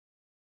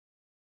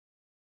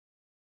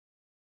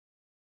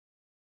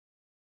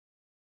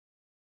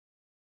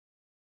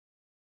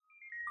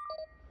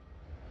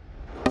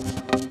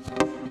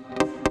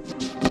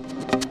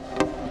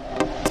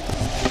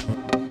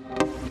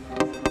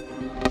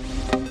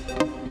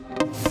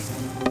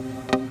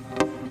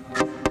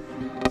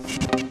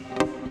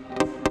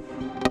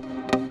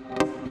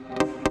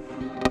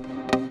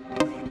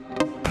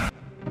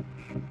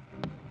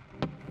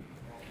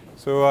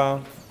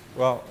So,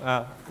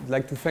 I'd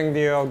like to thank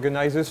the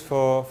organizers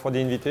for the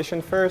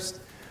invitation first.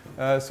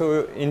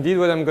 So indeed,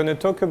 what I'm going to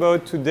talk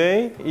about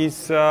today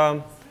is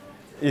I'm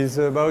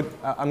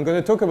going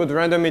to talk about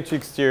random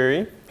matrix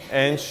theory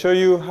and show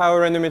you how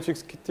random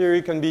matrix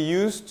theory can be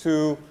used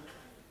to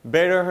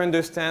better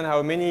understand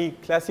how many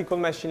classical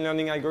machine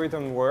learning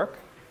algorithms work.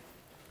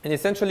 And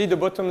essentially, the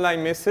bottom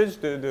line message,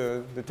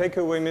 the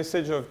takeaway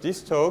message of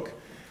this talk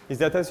is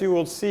that, as you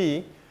will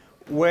see,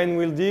 when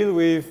we'll deal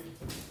with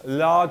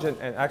large and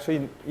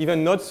actually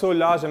even not so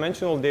large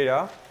dimensional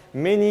data,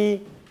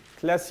 many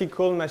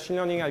classical machine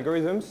learning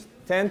algorithms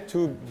tend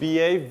to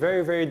behave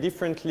very, very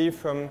differently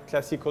from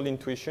classical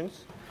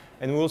intuitions.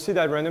 And we'll see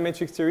that random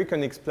matrix theory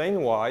can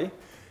explain why.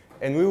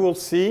 And we will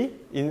see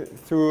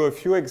through a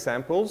few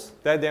examples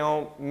that there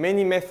are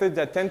many methods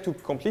that tend to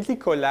completely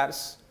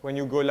collapse when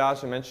you go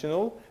large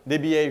dimensional. They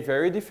behave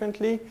very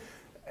differently.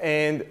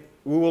 And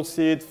we will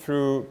see it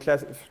through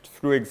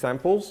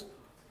examples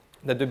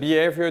that the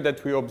behavior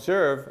that we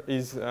observe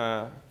is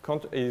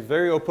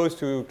very opposed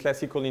to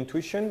classical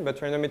intuition,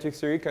 but random matrix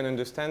theory can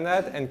understand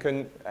that and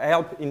can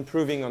help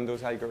improving on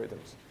those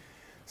algorithms.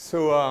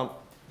 So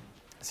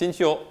since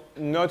you're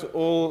not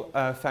all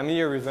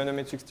familiar with random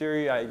matrix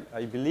theory,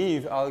 I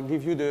believe, I'll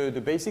give you the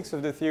basics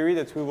of the theory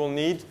that we will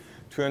need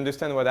to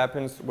understand what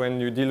happens when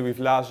you deal with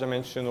large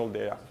dimensional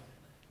data.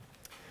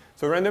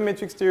 So random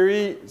matrix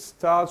theory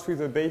starts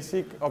with a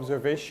basic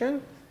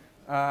observation.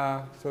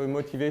 So a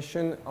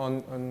motivation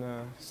on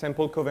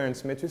sample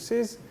covariance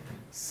matrices.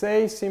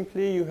 Say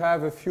simply you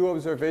have a few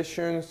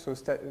observations.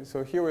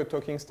 So here we're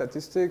talking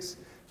statistics.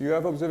 You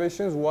have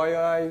observations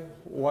yi,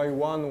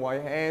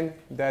 y1, yn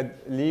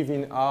that live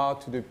in R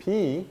to the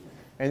p.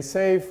 And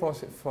say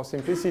for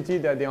simplicity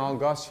that they are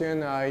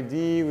Gaussian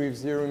ID with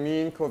zero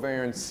mean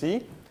covariance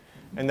C.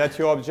 And that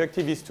your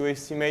objective is to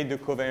estimate the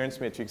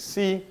covariance matrix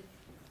C.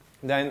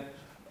 Then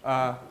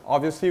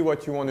obviously,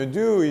 what you want to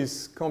do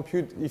is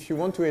compute, if you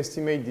want to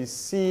estimate this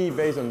C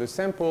based on the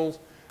samples,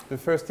 the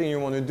first thing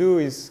you want to do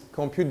is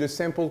compute the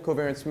sample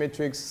covariance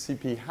matrix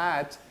CP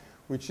hat,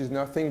 which is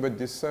nothing but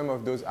the sum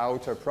of those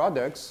outer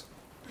products.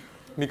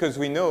 Because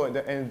we know,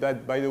 and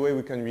that, by the way,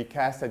 we can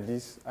recast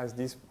as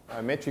this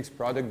matrix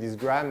product, this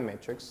Gram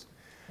matrix.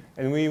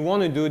 And we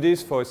want to do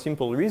this for a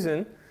simple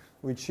reason,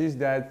 which is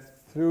that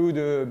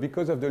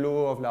because of the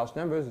law of large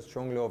numbers, the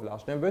strong law of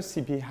large numbers,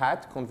 CP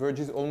hat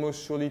converges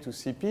almost surely to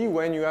CP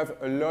when you have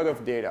a lot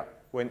of data,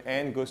 when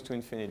n goes to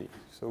infinity.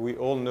 So we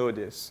all know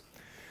this.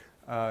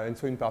 And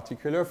so in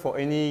particular, for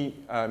any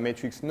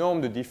matrix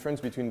norm, the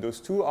difference between those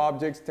two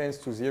objects tends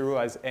to 0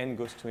 as n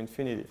goes to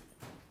infinity.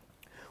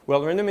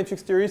 Well, random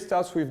matrix theory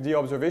starts with the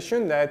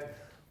observation that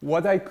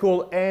what I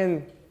call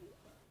n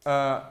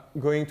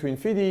going to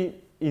infinity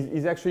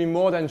is actually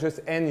more than just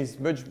n is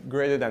much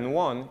greater than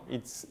 1.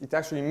 It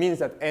actually means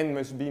that n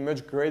must be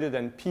much greater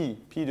than p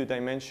the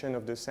dimension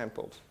of the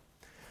samples.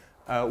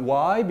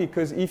 Why?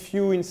 Because if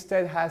you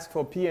instead ask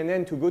for p and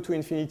n to go to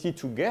infinity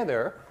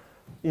together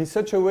in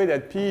such a way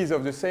that p is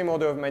of the same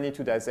order of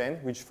magnitude as n,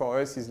 which for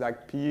us is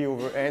like p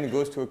over n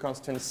goes to a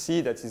constant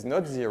c that is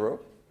not 0,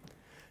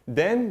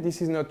 then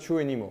this is not true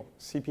anymore.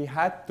 CP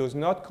hat does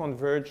not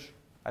converge,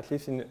 at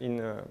least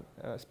in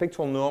a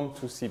spectral norm,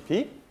 to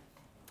CP.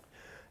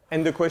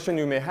 And the question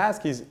you may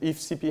ask is, if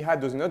CP hat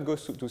does not go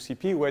to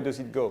CP, where does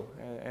it go?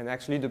 And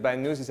actually, the bad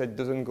news is that it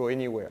doesn't go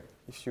anywhere.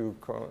 If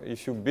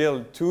you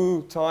build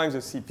 2 times a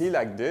CP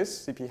like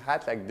this, CP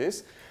hat like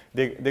this,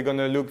 they're going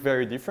to look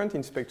very different.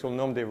 In spectral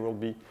norm, they will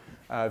be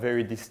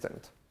very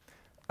distant.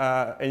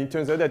 And it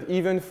turns out that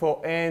even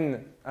for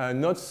n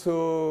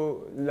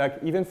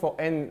even for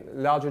n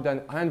larger than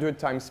 100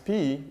 times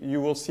p,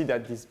 you will see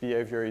that this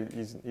behavior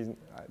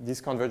this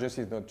convergence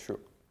is not true.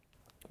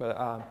 But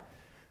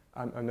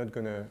I'm not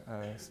going to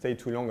stay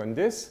too long on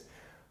this.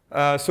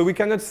 So we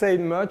cannot say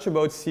much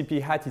about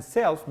CP hat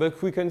itself,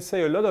 but we can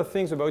say a lot of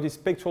things about its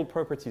spectral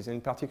properties,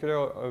 in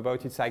particular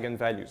about its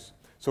eigenvalues.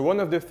 So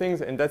one of the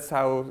things, and that's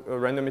how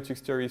random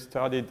matrix theory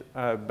started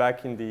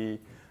back in the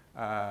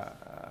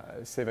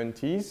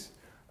 70s,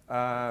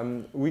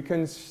 we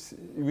can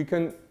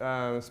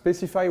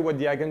specify what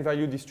the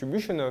eigenvalue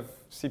distribution of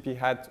CP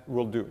hat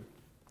will do.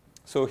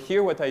 So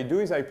here what I do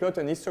is I plot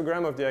an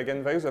histogram of the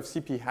eigenvalues of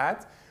CP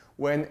hat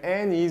when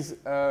n is,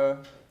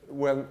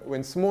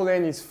 when small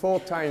n is 4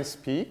 times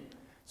p.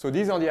 So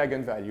these are the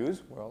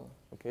eigenvalues. Well,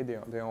 okay,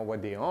 they are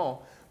what they are.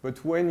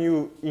 But when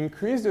you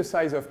increase the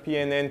size of p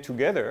and n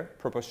together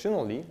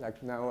proportionally,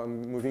 like now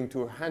I'm moving to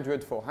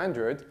 100 for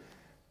 100,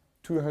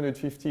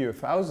 250,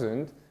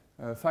 1,000,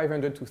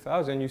 500 to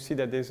 1,000, you see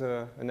that there's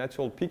a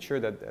natural picture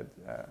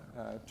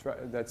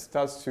that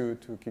starts to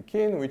kick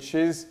in, which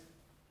has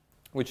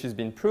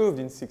been proved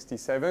in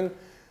 '67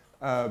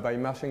 by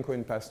Marchenko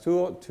and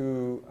Pastur.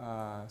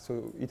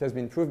 So it has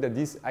been proved that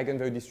this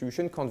eigenvalue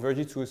distribution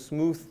converges to a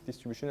smooth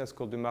distribution that's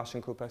called the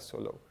Marchenko-Pastur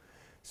law.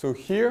 So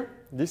here,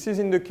 this is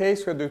in the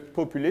case where the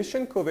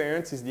population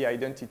covariance is the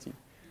identity.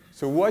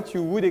 So what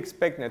you would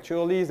expect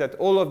naturally is that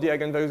all of the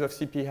eigenvalues of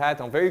CP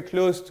hat are very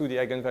close to the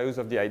eigenvalues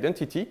of the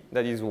identity,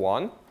 that is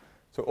 1.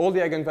 So all the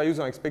eigenvalues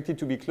are expected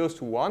to be close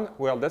to 1.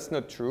 Well, that's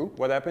not true.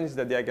 What happens is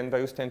that the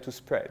eigenvalues tend to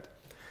spread.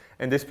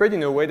 And they spread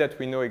in a way that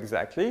we know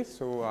exactly.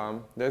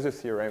 So there's a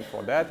theorem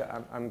for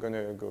that. I'm going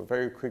to go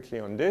very quickly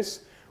on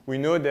this. We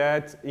know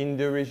that in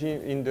the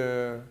regime, in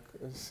the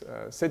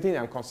setting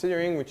I'm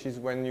considering, which is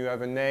when you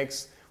have an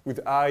X with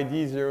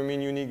ID, 0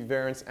 mean unique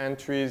variance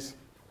entries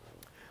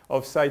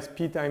of size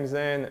p times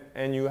n,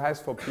 and you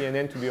ask for p and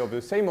n to be of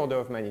the same order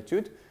of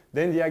magnitude,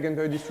 then the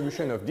eigenvalue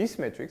distribution of this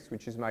matrix,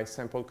 which is my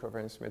sample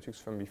covariance matrix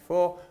from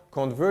before,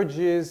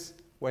 converges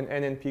when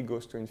n and p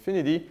goes to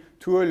infinity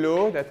to a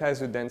law that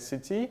has a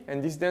density,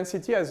 and this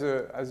density has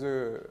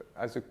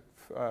a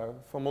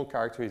formal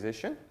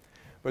characterization,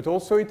 but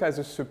also it has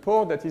a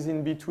support that is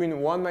in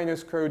between 1 minus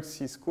square root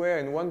c square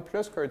and 1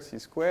 plus square root c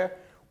square,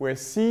 where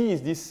c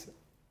is this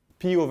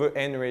p over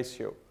n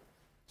ratio.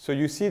 So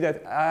you see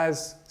that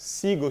as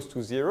c goes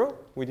to 0,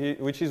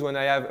 which is when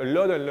I have a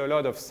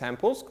lot of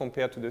samples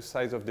compared to the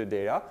size of the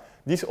data,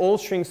 this all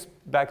shrinks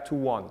back to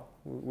 1,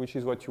 which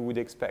is what you would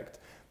expect.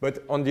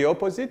 But on the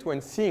opposite, when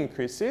c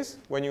increases,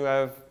 when you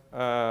have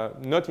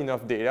not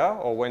enough data,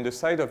 or when the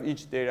size of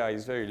each data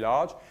is very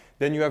large,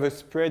 then you have a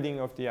spreading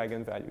of the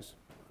eigenvalues.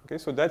 Okay,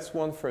 so that's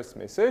one first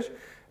message.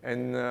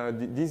 And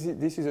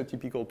this is a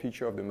typical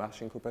picture of the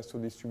Marchenko-Pastor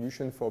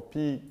distribution for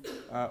p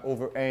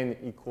over n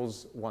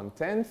equals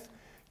 1/10.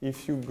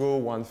 If you go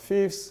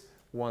 1/5,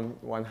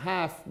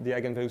 1/2, the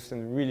eigenvalues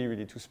tend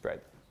really to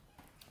spread.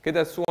 Okay,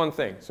 that's one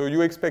thing. So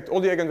you expect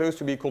all the eigenvalues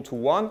to be equal to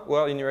 1.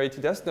 Well, in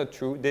reality, that's not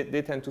true.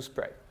 They tend to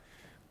spread.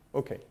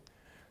 Okay.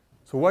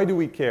 So why do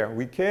we care?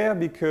 We care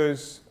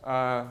because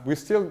we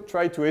still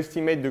try to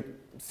estimate the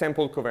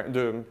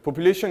the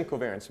population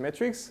covariance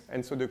matrix.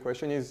 And so the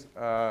question is,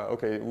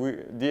 okay,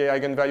 the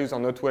eigenvalues are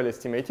not well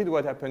estimated.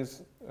 What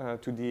happens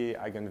to the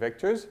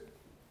eigenvectors?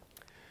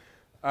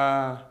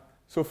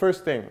 So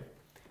first thing,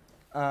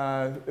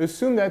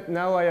 assume that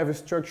now I have a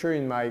structure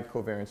in my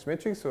covariance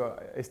matrix, so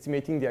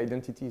estimating the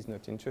identity is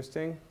not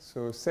interesting.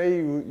 So say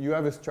you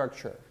have a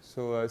structure.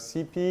 So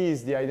CP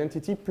is the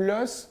identity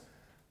plus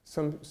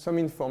some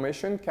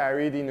information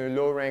carried in a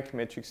low-rank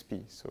matrix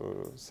P.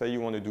 So say you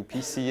want to do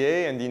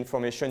PCA, and the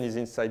information is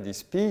inside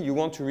this P. You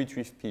want to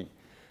retrieve P.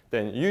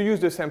 Then you use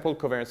the sample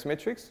covariance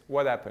matrix.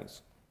 What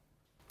happens?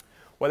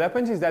 What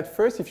happens is that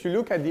first, if you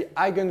look at the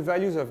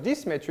eigenvalues of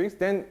this matrix,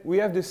 then we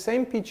have the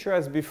same picture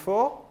as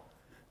before.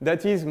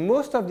 That is,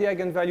 most of the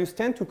eigenvalues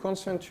tend to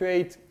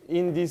concentrate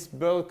in this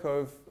bulk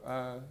of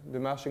the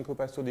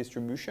Marchenko-Pastor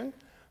distribution.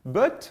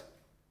 But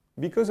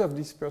because of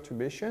this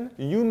perturbation,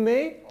 you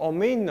may or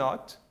may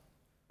not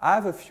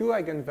have a few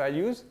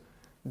eigenvalues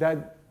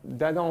that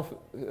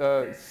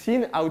are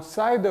seen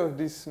outside of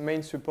this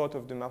main support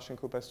of the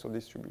Marchenko-Pastor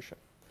distribution.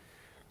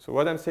 So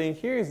what I'm saying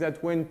here is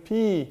that when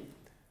P,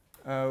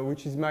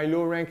 which is my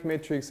low-rank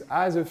matrix,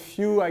 has a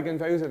few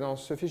eigenvalues that are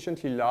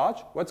sufficiently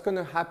large, what's going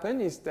to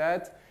happen is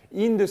that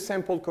in the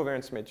sample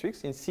covariance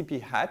matrix, in CP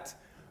hat,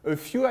 a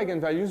few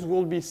eigenvalues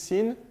will be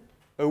seen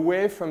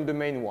away from the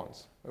main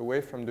ones,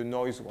 away from the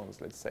noise ones,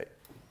 let's say.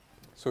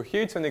 So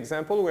here it's an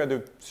example where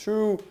the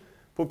true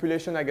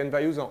population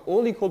eigenvalues are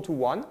all equal to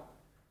 1,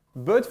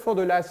 but for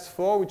the last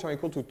 4, which are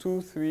equal to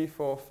 2, 3,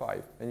 4,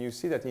 5. And you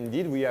see that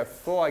indeed we have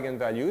 4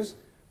 eigenvalues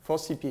for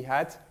CP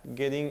hat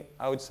getting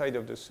outside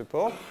of the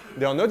support.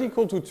 They are not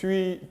equal to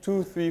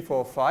 2, 3,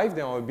 4, 5.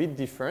 They are a bit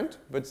different,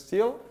 but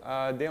still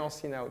they are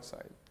seen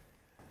outside.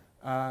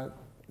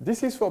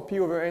 This is for P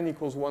over n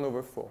equals 1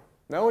 over 4.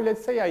 Now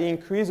let's say I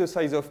increase the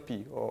size of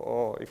P,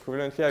 or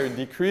equivalently I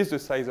decrease the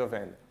size of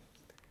n.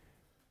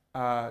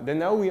 Then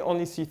now we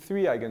only see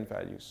 3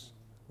 eigenvalues.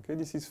 Okay,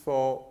 this is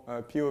for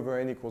P over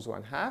n equals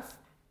 1/2.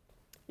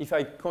 If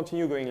I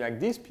continue going like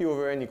this, P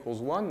over n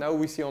equals 1, now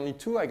we see only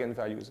 2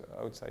 eigenvalues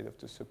outside of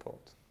the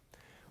support.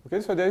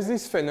 Okay, so there's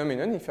this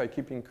phenomenon. If I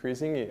keep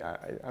increasing,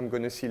 I'm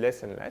going to see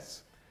less and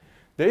less.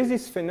 There is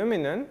this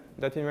phenomenon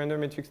that in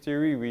random matrix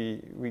theory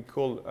we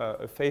call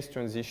a phase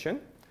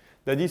transition,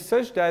 that is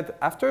such that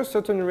after a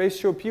certain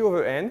ratio P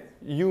over n,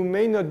 you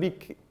may not be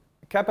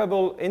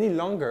capable any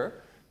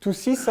longer to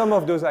see some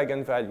of those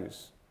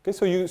eigenvalues. Okay,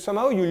 so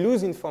somehow you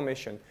lose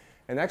information.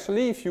 And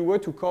actually, if you were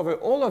to cover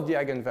all of the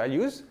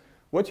eigenvalues,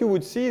 what you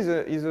would see is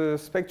a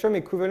spectrum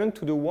equivalent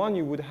to the one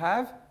you would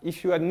have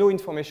if you had no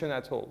information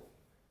at all.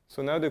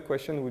 So now the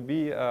question would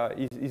be,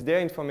 is there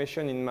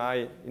information in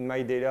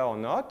my data or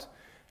not?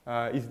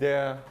 Is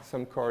there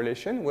some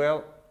correlation?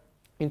 Well,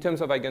 in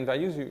terms of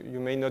eigenvalues, you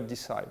may not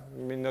decide.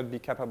 You may not be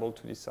capable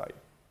to decide.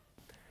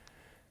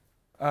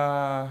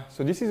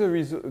 So this is a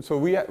result. So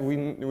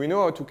we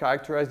know how to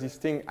characterize this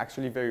thing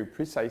actually very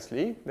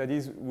precisely. That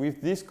is,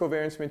 with this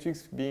covariance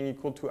matrix being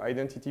equal to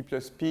identity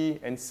plus P,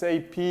 and say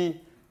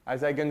P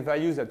has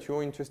eigenvalues that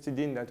you're interested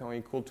in that are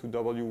equal to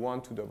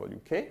W1 to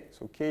WK.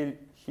 So K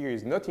here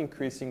is not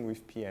increasing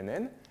with P and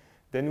N.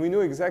 Then we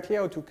know exactly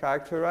how to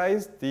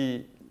characterize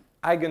the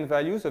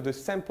eigenvalues of the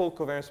sample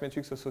covariance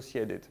matrix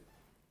associated.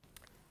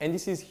 And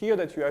this is here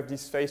that you have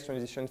this phase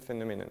transition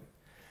phenomenon.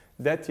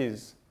 That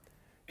is,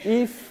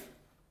 if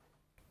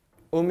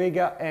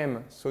omega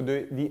m, so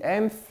the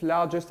mth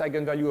largest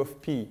eigenvalue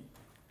of P,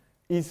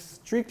 is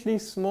strictly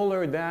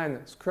smaller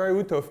than square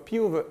root of p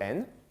over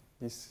n,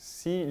 this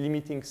c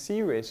limiting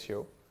c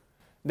ratio,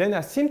 then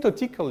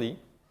asymptotically,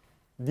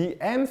 the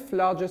mth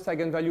largest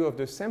eigenvalue of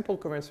the sample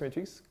covariance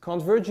matrix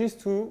converges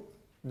to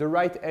the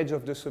right edge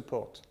of the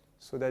support.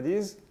 So that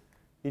is,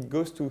 it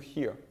goes to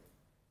here.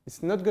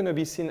 It's not going to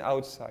be seen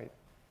outside.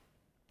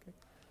 Okay.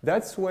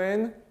 That's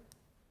when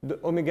the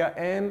omega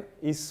m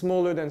is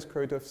smaller than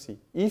square root of c.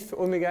 If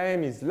omega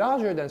m is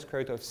larger than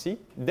square root of c,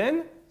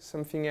 then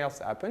something else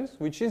happens,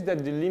 which is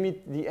that the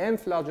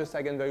mth largest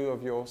eigenvalue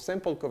of your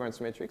sample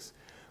covariance matrix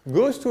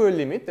goes to a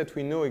limit that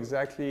we know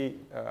exactly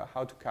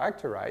how to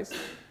characterize,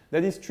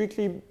 that is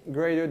strictly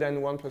greater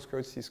than 1 plus square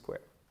root c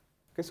squared.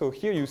 Okay, so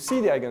here you see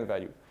the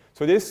eigenvalue.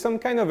 So there's some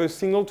kind of a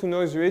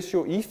signal-to-noise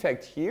ratio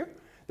effect here.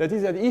 That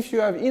is that if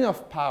you have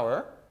enough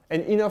power,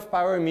 and enough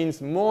power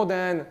means more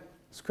than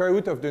square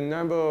root of the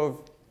number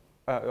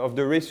of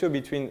the ratio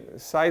between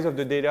size of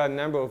the data and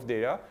number of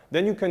data,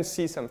 then you can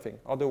see something,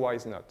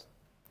 otherwise not.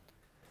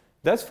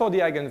 That's for the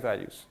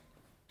eigenvalues.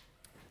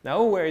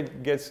 Now where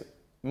it gets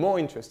more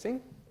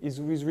interesting is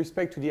with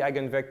respect to the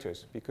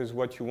eigenvectors, because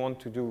what you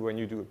want to do when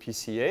you do a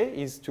PCA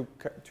is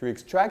to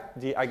extract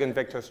the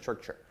eigenvector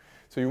structure.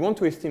 So you want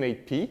to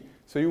estimate P,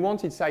 so you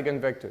want its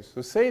eigenvectors.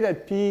 So say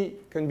that P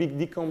can be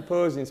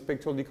decomposed in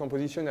spectral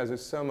decomposition as a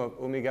sum of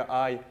omega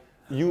I,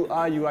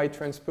 ui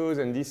transpose,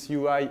 and this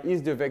ui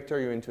is the vector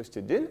you're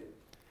interested in.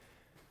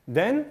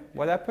 Then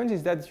what happens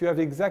is that you have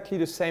exactly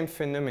the same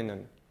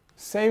phenomenon,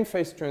 same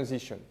phase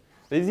transition.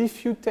 That is,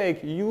 if you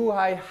take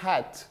ui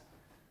hat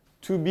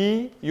to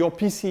be your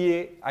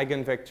PCA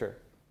eigenvector,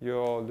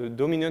 the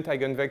dominant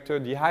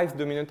eigenvector, the highest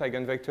dominant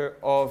eigenvector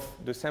of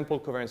the sample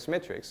covariance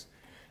matrix,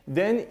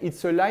 then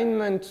its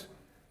alignment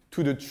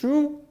to the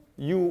true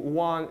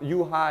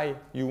u high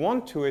you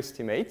want to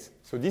estimate,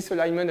 so this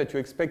alignment that you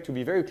expect to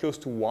be very close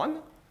to 1,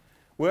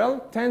 well,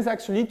 tends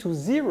actually to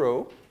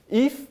 0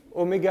 if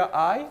omega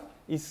I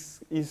is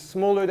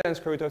smaller than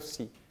square root of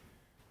c.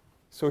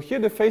 So here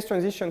the phase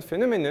transition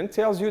phenomenon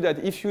tells you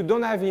that if you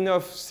don't have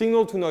enough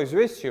signal-to-noise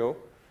ratio,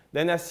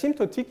 then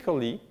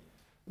asymptotically,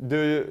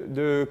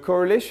 the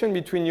correlation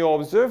between your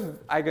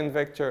observed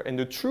eigenvector and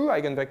the true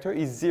eigenvector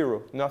is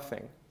 0,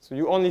 nothing. So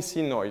you only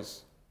see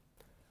noise.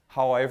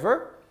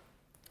 However,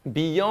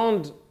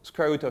 beyond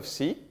square root of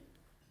c,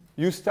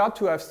 you start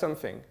to have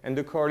something. And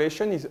the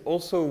correlation is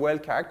also well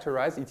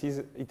characterized.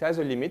 It has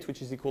a limit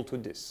which is equal to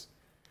this.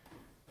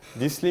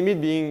 This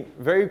limit being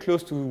very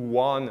close to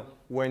 1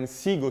 when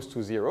c goes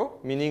to 0,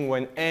 meaning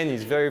when n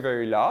is very,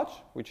 very large,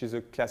 which is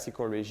a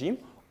classical regime,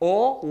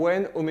 or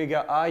when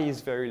omega I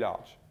is very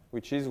large,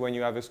 which is when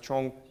you have a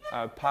strong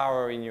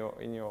power in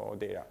your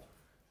data.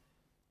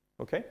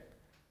 Okay?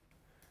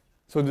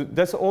 So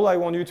that's all I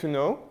want you to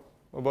know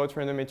about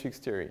random matrix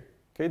theory.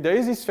 Okay? There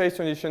is this phase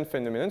transition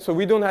phenomenon. So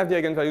we don't have the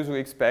eigenvalues we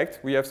expect.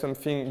 We have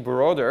something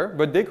broader,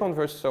 but they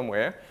converge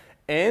somewhere.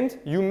 And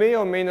you may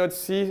or may not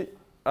see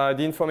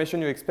the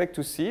information you expect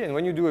to see. And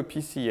when you do a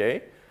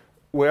PCA,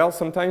 well,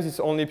 sometimes it's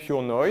only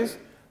pure noise.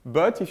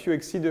 But if you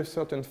exceed a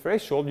certain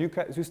threshold,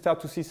 you start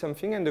to see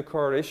something, and the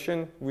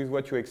correlation with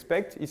what you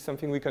expect is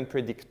something we can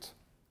predict.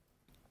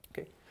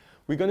 Okay.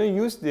 We're going to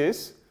use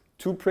this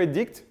to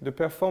predict the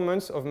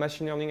performance of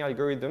machine learning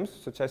algorithms,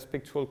 such as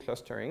spectral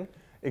clustering,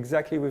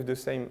 exactly with the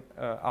same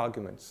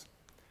arguments,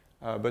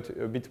 but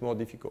a bit more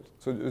difficult.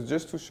 So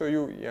just to show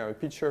you a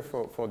picture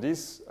for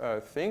this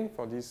thing,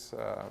 for this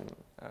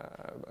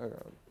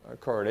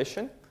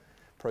correlation,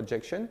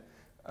 projection.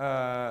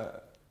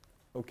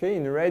 Okay,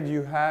 in red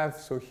you have,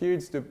 so here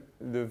it's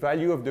the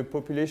value of the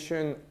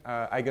population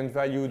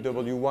eigenvalue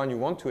W1 you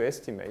want to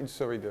estimate,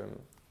 sorry,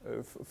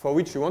 for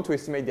which you want to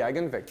estimate the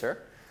eigenvector.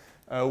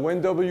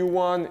 When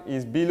W1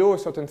 is below a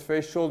certain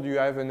threshold, you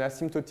have an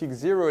asymptotic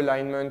 0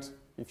 alignment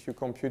if you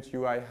compute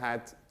ui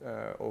hat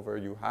over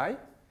u high.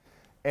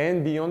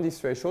 And beyond this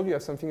threshold, you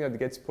have something that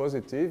gets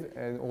positive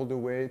and all the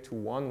way to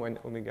 1 when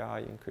omega I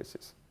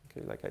increases,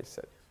 okay, like I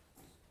said.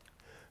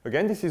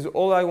 Again, this is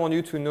all I want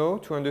you to know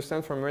to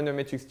understand from random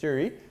matrix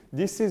theory.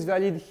 This is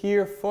valid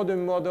here for the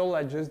model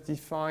I just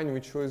defined,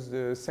 which was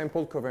the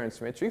sample covariance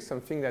matrix,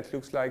 something that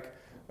looks like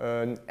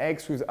an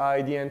X with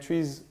RID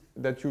entries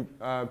that you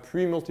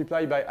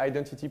pre-multiply by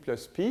identity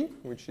plus P,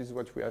 which is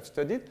what we have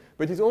studied.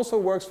 But it also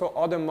works for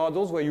other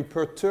models where you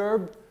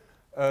perturb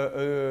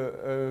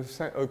a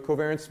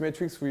covariance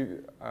matrix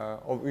with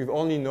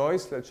only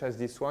noise, such as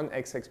this one,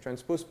 XX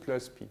transpose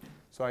plus P.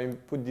 So I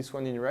put this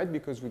one in red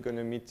because we're going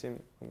to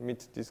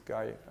meet this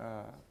guy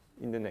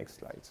in the next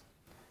slides.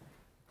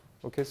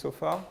 Okay, so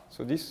far?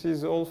 So this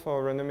is all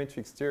for random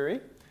matrix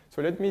theory.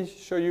 So let me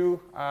show you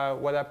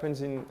what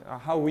happens in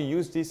how we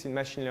use this in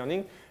machine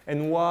learning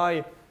and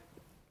why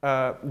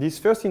this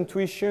first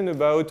intuition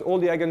about all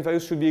the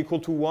eigenvalues should be equal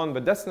to 1,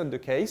 but that's not the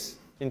case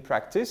in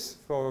practice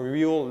for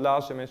real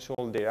large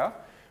dimensional data.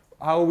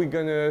 How are we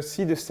going to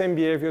see the same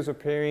behaviors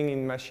appearing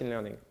in machine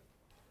learning?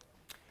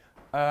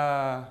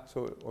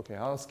 So, okay,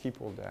 I'll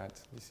skip all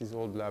that. This is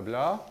all blah,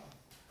 blah.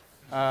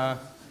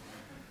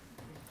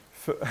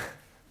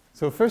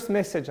 So first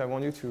message I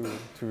want you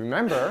to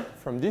remember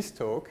from this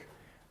talk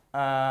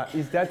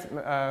is that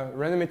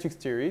random matrix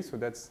theory, so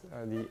that's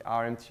the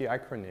RMT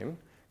acronym,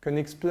 can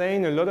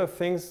explain a lot of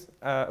things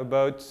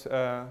about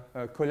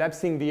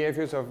collapsing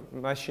behaviors of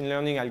machine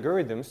learning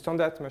algorithms,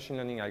 standard machine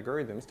learning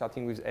algorithms,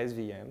 starting with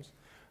SVMs,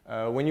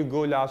 when you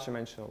go large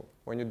dimensional,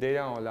 when your data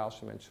are large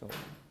dimensional.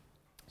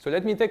 So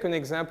let me take an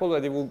example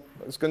that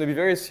it's going to be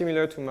very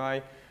similar to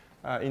my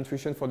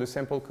intuition for the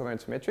sample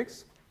covariance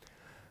matrix.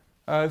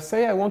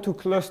 Say I want to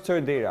cluster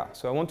data,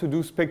 so I want to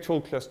do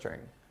spectral clustering.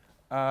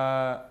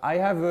 I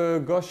have a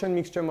Gaussian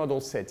mixture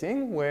model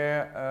setting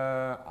where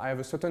I have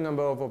a certain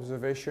number of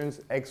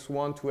observations,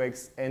 x1 to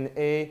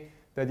xNA,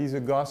 that is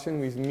a Gaussian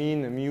with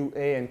mean mu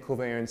A and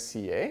covariance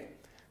CA.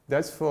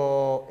 That's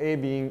for A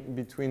being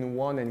between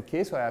 1 and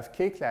k, so I have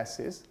k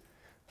classes.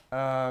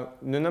 The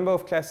number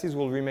of classes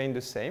will remain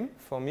the same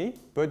for me,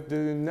 but the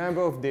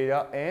number of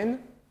data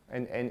n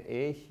and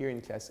NA here in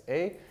class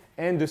A,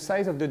 and the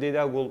size of the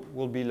data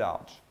will be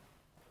large.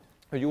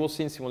 You will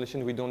see in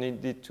simulation we don't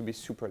need it to be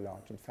super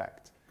large, in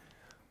fact.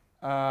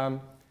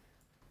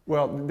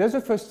 Well, there's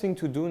the first thing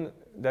to do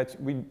that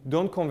we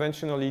don't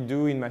conventionally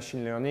do in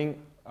machine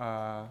learning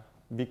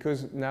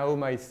because now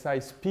my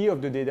size P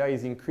of the data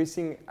is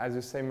increasing at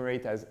the same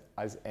rate as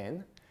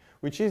n,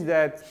 which is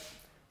that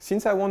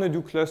since I want to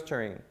do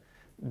clustering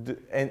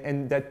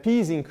and that P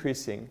is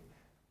increasing,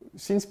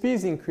 since P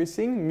is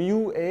increasing,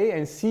 mu A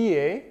and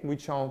CA,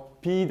 which are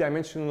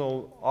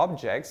P-dimensional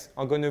objects,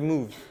 are going to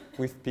move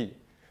with P.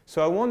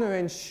 So I want to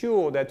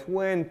ensure that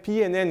when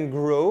P and N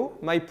grow,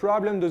 my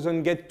problem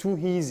doesn't get too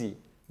easy.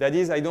 That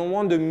is, I don't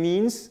want the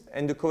means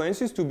and the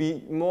covariances to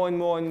be more and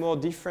more and more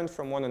different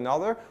from one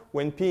another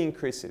when P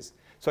increases.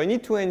 So I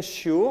need to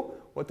ensure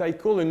what I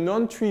call a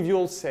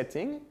non-trivial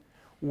setting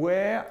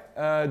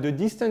where the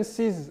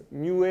distances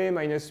mu A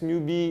minus mu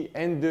B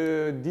and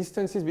the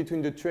distances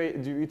between the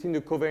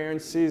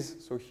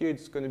covariances, so here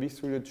it's going to be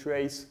through the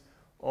trace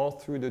or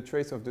through the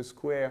trace of the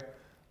square,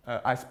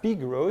 as P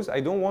grows, I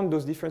don't want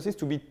those differences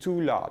to be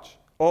too large.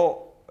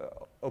 Or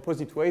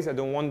opposite ways, I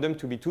don't want them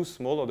to be too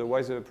small,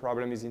 otherwise the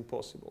problem is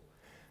impossible.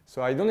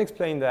 So I don't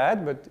explain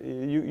that, but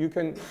you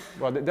can,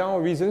 well, there are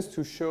reasons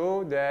to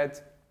show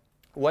that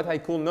what I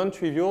call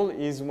non-trivial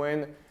is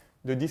when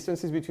the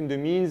distances between the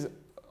means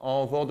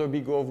are of order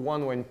big O of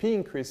 1 when P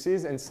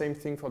increases, and same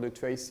thing for the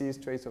traces,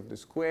 trace of the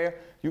square.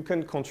 You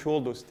can control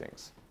those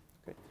things.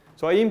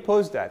 So I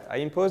impose that. I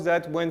impose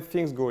that when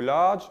things go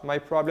large, my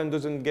problem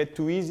doesn't get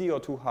too easy or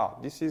too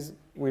hard. This is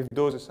with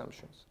those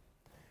assumptions.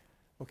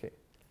 Okay.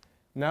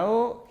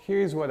 Now,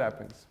 here's what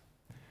happens.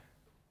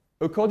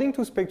 According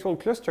to spectral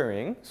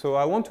clustering, so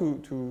I want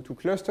to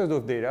cluster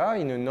those data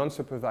in a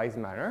non-supervised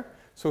manner.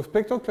 So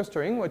spectral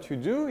clustering, what you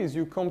do is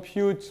you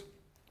compute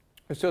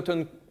a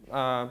certain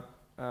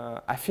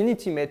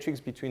affinity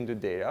matrix between the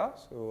data.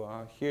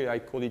 So here I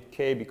call it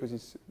K because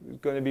it's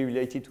going to be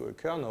related to a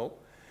kernel.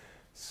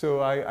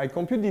 So I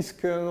compute this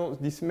kernel,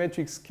 this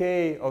matrix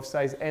K of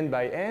size n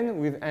by n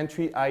with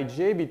entry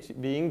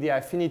ij being the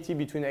affinity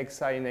between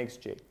xi and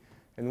xj.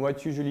 And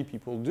what usually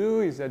people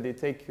do is that they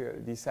take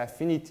this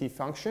affinity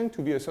function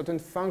to be a certain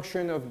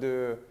function of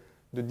the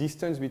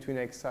distance between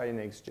xi and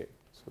xj.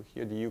 So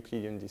here the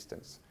Euclidean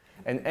distance.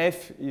 And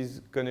f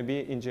is going to be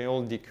in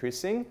general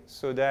decreasing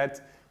so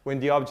that when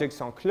the objects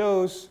are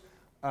close,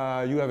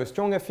 you have a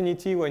strong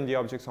affinity. When the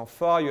objects are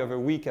far, you have a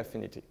weak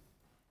affinity.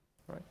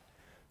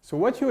 So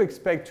what you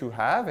expect to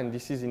have, and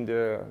this is in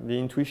the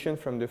intuition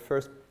from the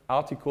first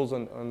articles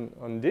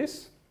on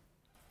this,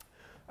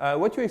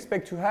 what you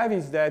expect to have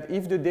is that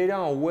if the data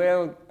are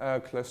well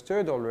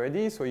clustered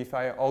already, so if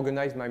I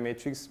organize my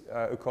matrix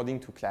according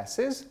to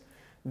classes,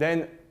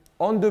 then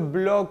on the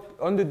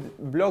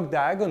block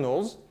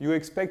diagonals, you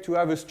expect to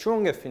have a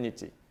strong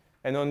affinity.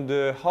 And on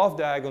the half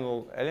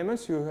diagonal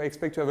elements, you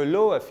expect to have a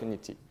low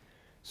affinity.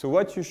 So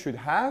what you should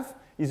have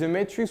is a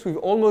matrix with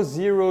almost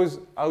zeros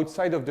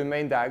outside of the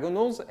main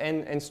diagonals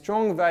and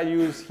strong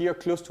values here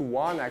close to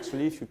 1,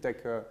 actually, if you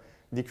take a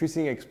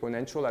decreasing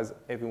exponential, as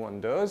everyone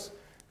does,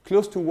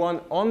 close to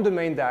 1 on the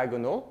main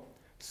diagonal,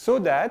 so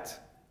that,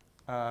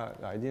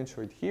 I didn't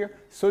show it here,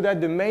 so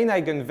that the main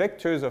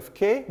eigenvectors of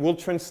K will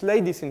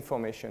translate this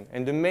information.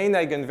 And the main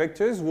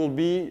eigenvectors will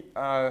be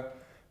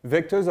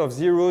vectors of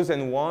zeros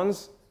and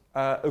ones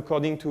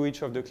according to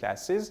each of the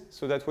classes,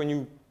 so that when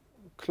you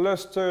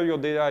cluster your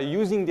data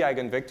using the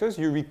eigenvectors,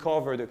 you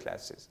recover the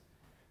classes.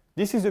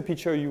 This is the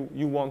picture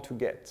you want to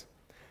get.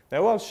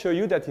 Now I'll show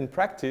you that in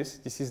practice,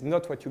 this is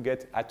not what you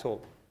get at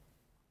all.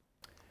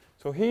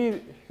 So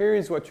here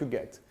is what you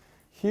get.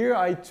 Here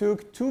I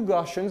took two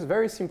Gaussians,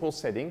 very simple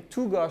setting,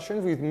 two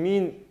Gaussians with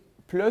mean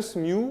plus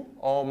mu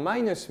or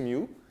minus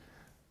mu,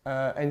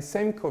 and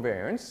same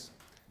covariance.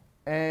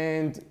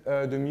 And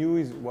the mu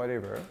is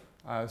whatever,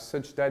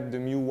 such that the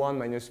mu1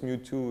 minus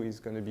mu2 is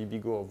going to be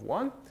big O of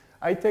 1.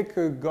 I take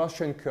a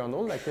Gaussian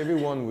kernel, like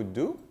everyone would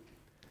do.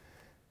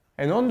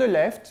 And on the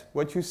left,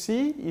 what you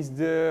see is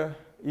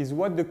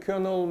what the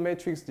kernel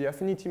matrix, the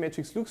affinity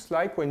matrix, looks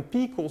like when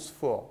P equals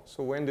 4.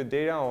 So when the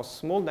data are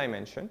small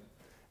dimension.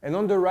 And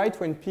on the right,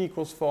 when P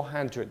equals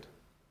 400.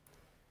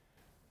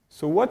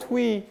 So what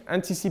we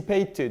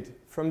anticipated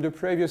from the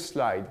previous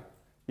slide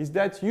is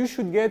that you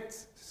should get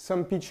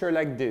some picture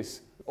like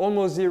this,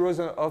 almost zeros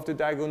of the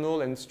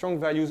diagonal and strong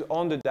values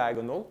on the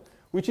diagonal,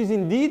 which is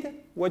indeed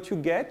what you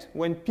get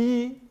when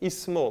P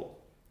is small.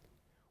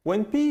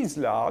 When P is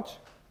large,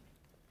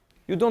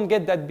 you don't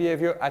get that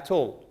behavior at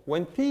all.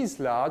 When P is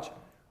large,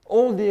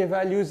 all the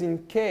values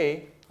in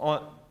K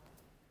are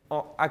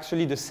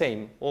actually the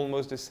same,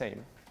 almost the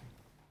same.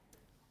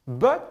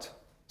 But,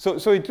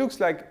 so it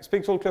looks like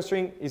spectral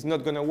clustering is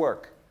not going to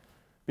work.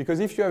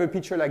 Because if you have a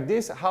picture like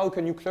this, how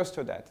can you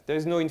cluster that? There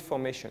is no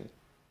information.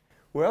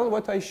 Well,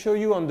 what I show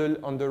you on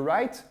the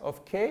right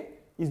of K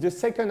is the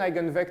second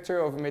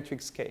eigenvector of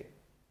matrix K.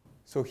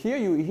 So here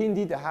you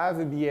indeed have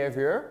a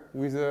behavior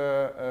with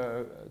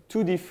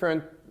two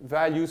different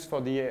values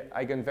for the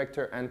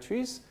eigenvector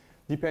entries,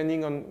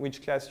 depending on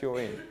which class you're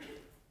in.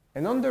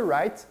 And on the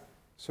right,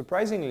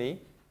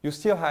 surprisingly, you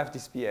still have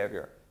this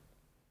behavior.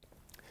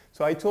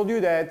 So I told you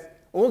that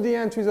all the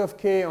entries of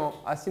K are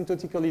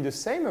asymptotically the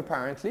same,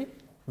 apparently,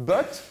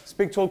 but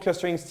spectral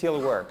clustering still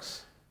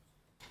works,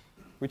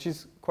 which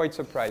is quite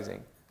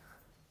surprising.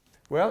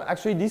 Well,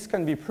 actually, this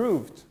can be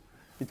proved.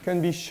 It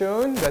can be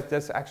shown that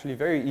that's actually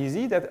very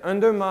easy, that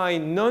under my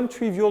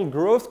non-trivial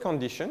growth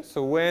conditions,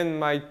 so when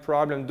my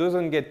problem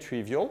doesn't get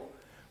trivial,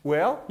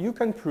 well, you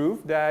can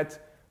prove that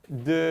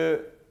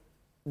the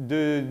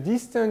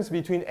distance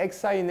between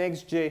xi and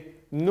xj,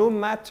 no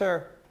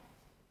matter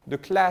the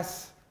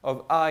class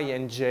of I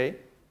and j,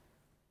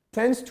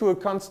 tends to a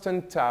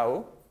constant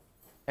tau,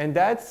 and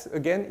that's,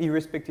 again,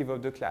 irrespective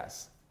of the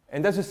class.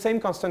 And that's the same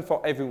constant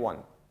for everyone,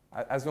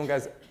 as long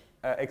as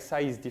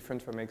xi is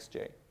different from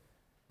xj.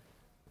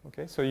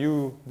 Okay, so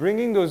you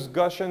bringing those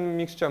Gaussian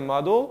mixture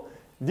model,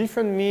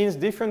 different means,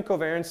 different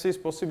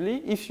covariances possibly.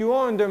 If you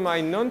are under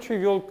my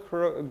non-trivial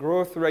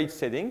growth rate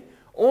setting,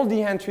 all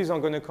the entries are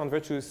going to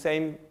converge to the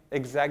same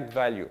exact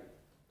value.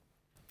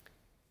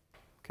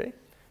 Okay,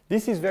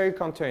 this is very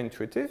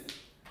counterintuitive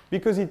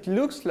because it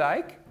looks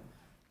like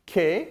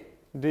K,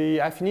 the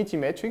affinity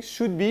matrix,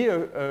 should be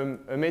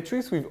a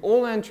matrix with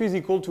all entries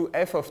equal to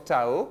f of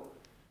tau,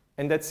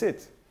 and that's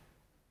it.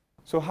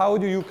 So how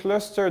do you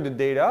cluster the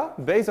data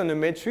based on a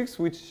matrix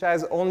which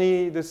has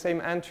only the same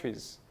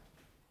entries?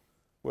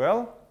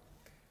 Well,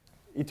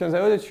 it turns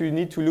out that you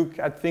need to look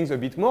at things a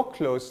bit more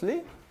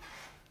closely.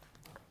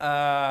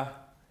 And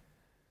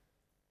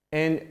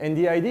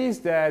the idea is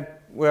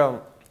that,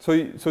 well,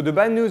 so the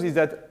bad news is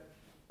that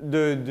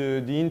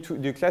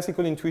the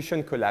classical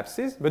intuition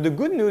collapses. But the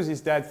good news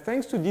is that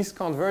thanks to this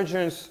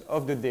convergence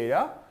of the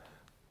data,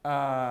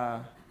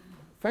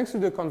 thanks to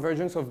the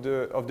convergence of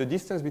the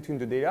distance between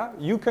the data,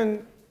 you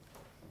can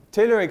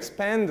Taylor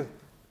expand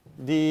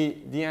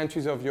the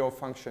entries of your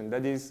function.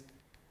 That is,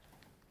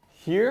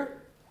 here,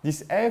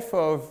 this f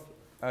of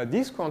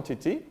this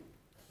quantity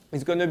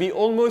is going to be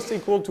almost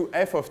equal to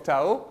f of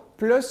tau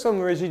plus some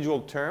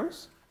residual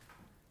terms.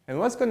 And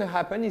what's going to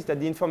happen is that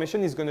the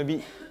information is going to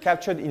be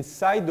captured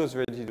inside those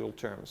residual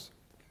terms.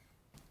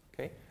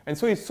 Okay? And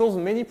so it solves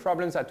many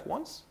problems at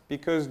once,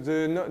 because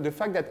the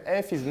fact that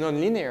f is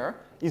nonlinear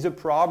is a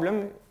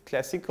problem,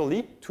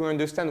 classically, to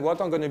understand what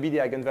are going to be the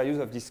eigenvalues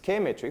of this K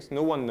matrix.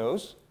 No one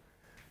knows.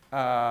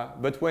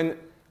 But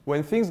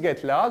when things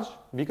get large,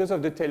 because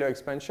of the Taylor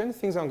expansion,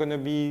 things are going to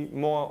be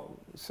more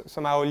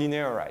somehow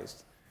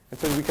linearized. And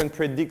so we can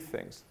predict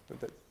things.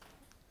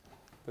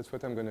 That's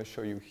what I'm going to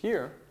show you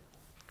here.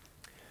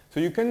 So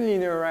you can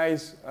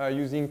linearize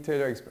using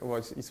Taylor expansion. Well,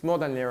 it's more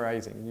than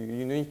linearizing.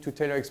 You need to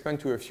Taylor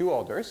expand to a few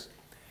orders.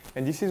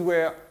 And this is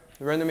where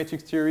random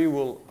matrix theory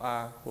will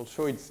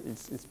show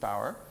its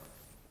power.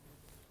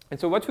 And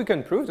so what we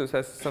can prove, this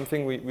is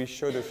something we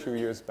showed a few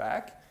years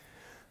back.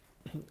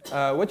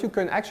 What you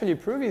can actually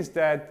prove is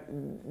that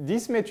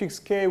this matrix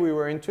K we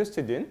were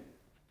interested in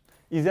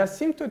is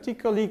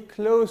asymptotically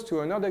close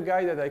to another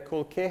guy that I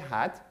call K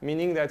hat,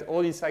 meaning that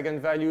all its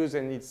eigenvalues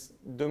and its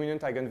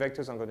dominant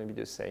eigenvectors are going to be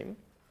the same.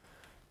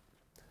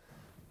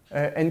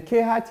 And K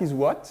hat is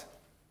what?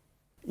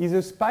 Is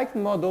a spiked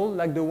model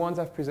like the ones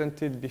I've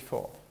presented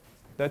before.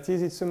 That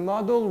is, it's a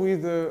model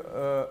with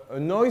a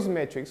noise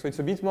matrix, so it's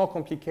a bit more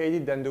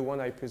complicated than the one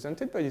I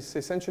presented, but it's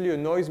essentially a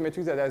noise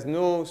matrix that has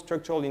no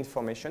structural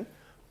information,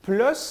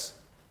 plus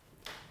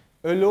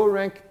a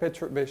low-rank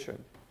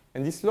perturbation.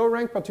 And this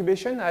low-rank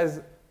perturbation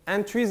has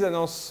entries that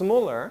are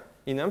smaller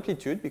in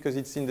amplitude, because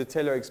it's in the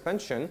Taylor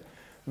expansion,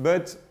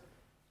 but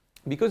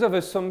because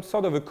of some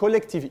sort of a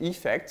collective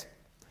effect,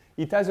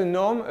 it has a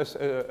norm,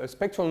 a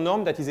spectral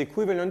norm that is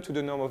equivalent to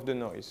the norm of the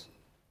noise.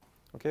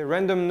 Okay,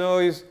 random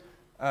noise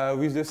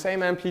with the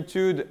same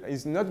amplitude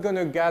is not going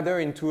to gather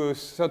into a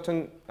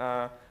certain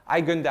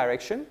eigen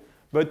direction,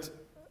 but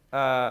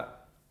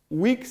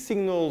weak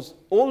signals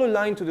all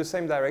aligned to the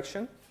same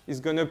direction is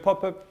going to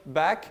pop up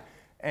back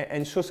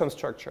and show some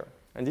structure.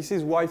 And this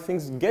is why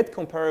things get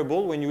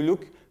comparable when you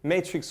look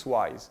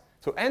matrix-wise.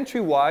 So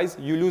entry-wise,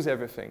 you lose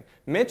everything.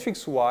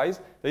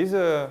 Matrix-wise, there is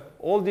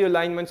all the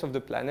alignments of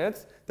the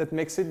planets that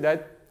makes it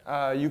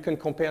that you can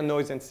compare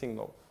noise and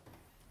signal.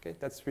 Okay,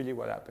 that's really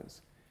what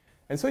happens.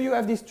 And so you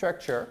have this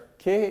structure.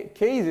 K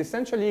is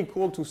essentially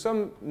equal to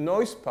some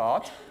noise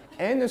part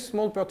and a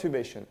small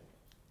perturbation.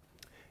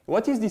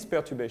 What is this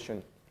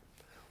perturbation?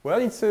 Well,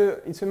 it's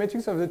a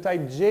matrix of the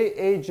type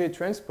JAJ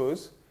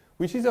transpose,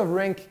 which is of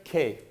rank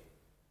K.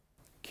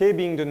 K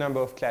being the number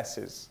of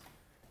classes.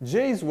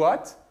 J is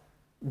what?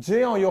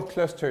 J are your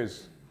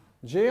clusters.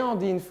 J are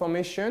the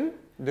information.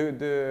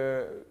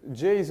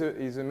 J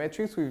is a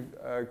matrix with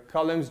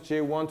columns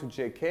J1 to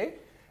JK,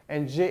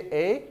 and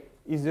JA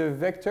is a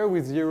vector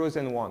with zeros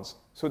and ones.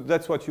 So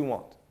that's what you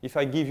want. If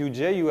I give you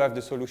J, you have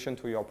the solution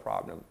to your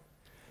problem.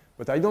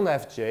 But I don't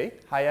have J.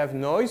 I have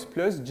noise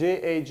plus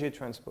JAJ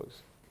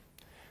transpose.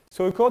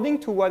 So according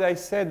to what I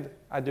said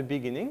at the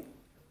beginning,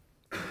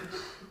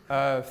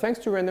 thanks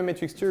to random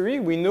matrix theory,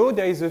 we know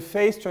there is a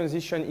phase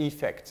transition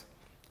effect.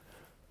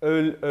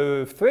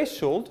 A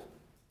threshold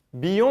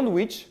beyond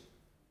which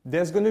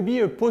there's going to be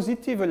a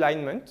positive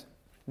alignment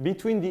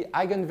between the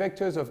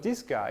eigenvectors of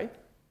this guy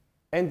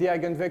and the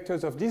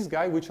eigenvectors of this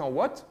guy, which are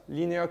what?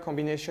 Linear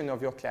combination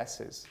of your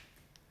classes.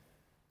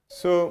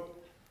 So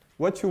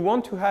what you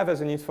want to have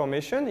as an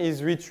information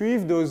is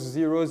retrieve those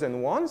zeros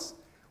and ones.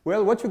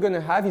 Well, what you're going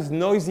to have is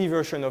noisy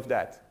version of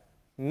that.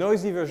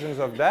 Noisy versions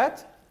of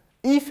that,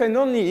 if and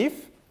only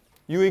if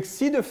you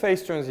exceed a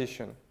phase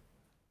transition.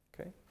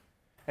 Okay?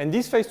 And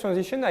this phase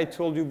transition, I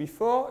told you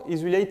before,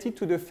 is related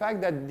to the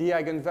fact that the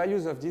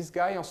eigenvalues of this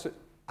guy also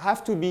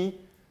have to be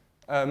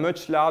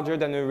much larger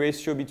than a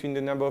ratio between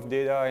the number of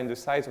data and the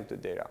size of the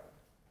data.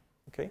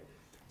 Okay?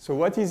 So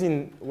what is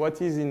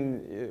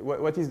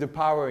the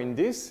power in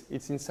this?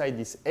 It's inside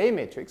this A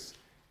matrix,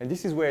 and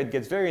this is where it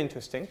gets very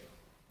interesting,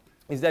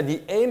 is that the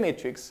A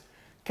matrix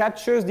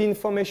captures the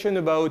information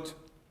about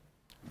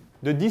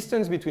the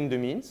distance between the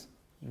means,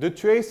 the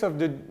trace of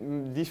the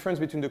difference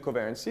between the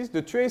covariances,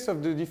 the trace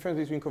of the difference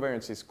between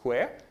covariances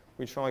square,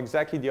 which are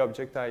exactly the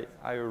object I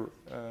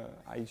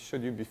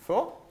showed you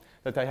before,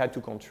 that I had to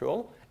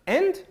control,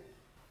 and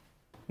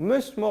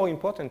much more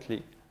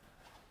importantly,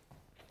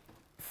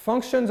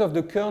 functions of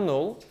the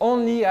kernel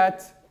only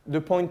at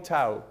the point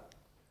tau.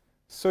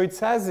 So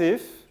it's as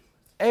if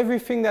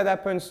everything that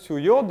happens to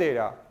your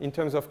data in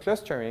terms of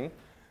clustering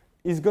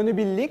is going to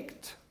be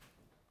linked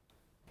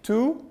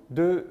to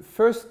the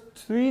first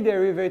three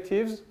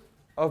derivatives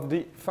of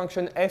the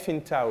function f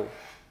in tau.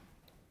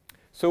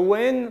 So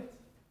when,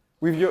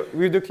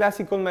 with the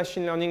classical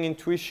machine learning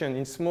intuition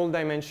in small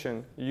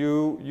dimension,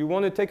 you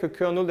want to take a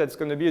kernel that's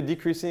going to be a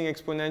decreasing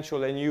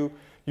exponential, and you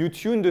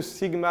tune the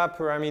sigma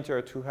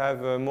parameter to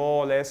have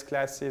more or less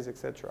classes,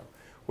 etc.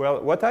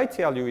 Well, what I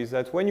tell you is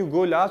that when you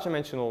go large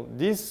dimensional,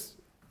 this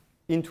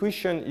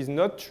intuition is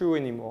not true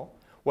anymore.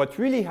 What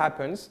really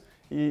happens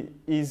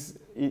is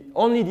it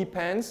only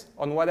depends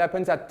on what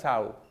happens at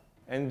tau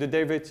and the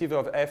derivative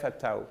of f at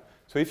tau.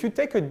 So if you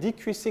take a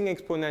decreasing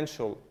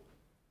exponential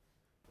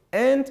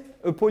and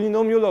a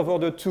polynomial of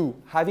order 2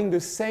 having the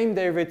same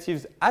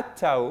derivatives at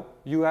tau,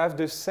 you have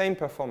the same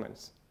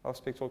performance of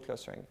spectral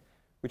clustering,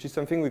 which is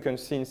something we can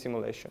see in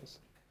simulations.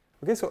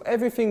 Okay, so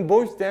everything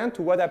boils down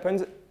to what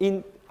happens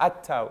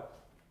at tau.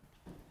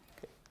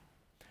 Okay.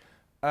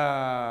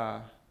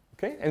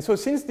 Okay, and so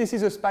since this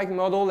is a spike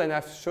model and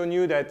I've shown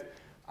you that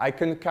I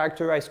can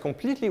characterize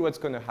completely what's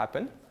going to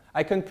happen,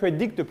 I can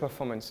predict the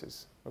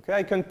performances. Okay,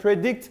 I can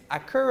predict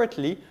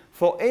accurately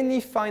for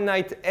any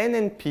finite n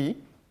and p,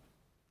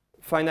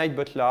 finite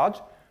but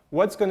large,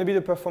 what's going to be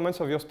the performance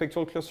of your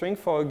spectral clustering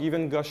for a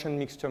given Gaussian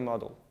mixture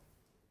model.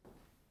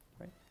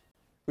 Right?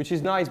 Which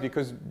is nice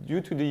because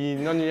due to the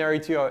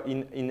nonlinearity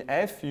in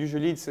F,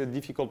 usually it's a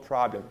difficult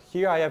problem.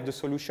 Here I have the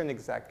solution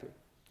exactly.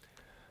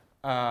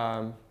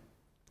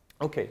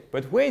 Okay,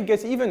 but where it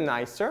gets even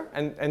nicer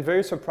and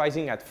very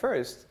surprising at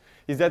first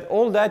is that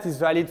all that is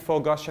valid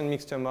for Gaussian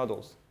mixture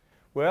models.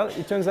 Well,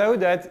 it turns out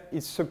that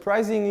it's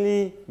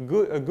surprisingly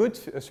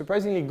a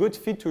surprisingly good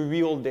fit to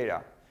real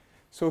data.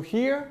 So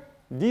here,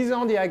 these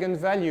are the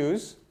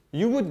eigenvalues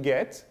you would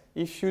get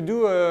if you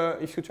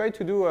try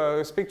to do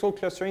a spectral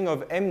clustering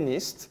of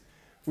MNIST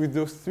with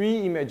those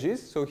three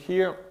images. So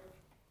here,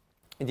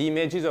 the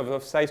images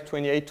of size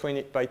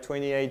 28 by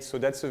 28, so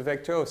that's a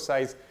vector of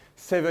size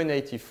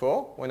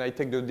 784. When I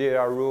take the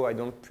data row, I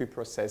don't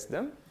pre-process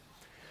them.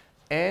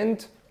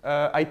 And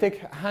I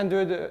take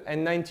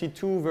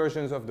 192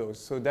 versions of those.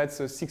 So that's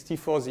a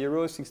 64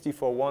 zeros,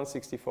 64 ones,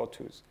 64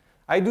 twos.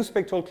 I do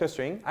spectral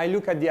clustering. I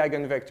look at the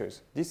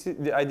eigenvectors. This is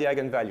the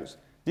eigenvalues.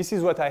 This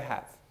is what I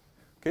have.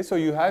 Okay, so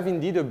you have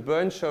indeed a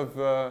bunch of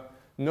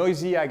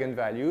noisy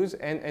eigenvalues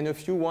and a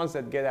few ones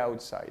that get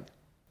outside.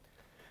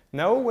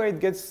 Now where it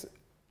gets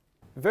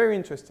very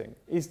interesting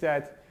is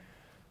that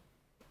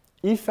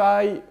if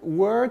I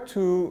were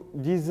to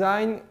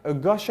design a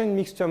Gaussian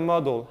mixture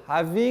model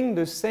having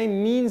the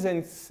same means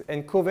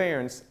and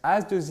covariance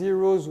as the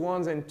zeros,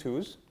 ones, and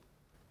twos,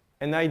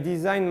 and I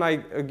design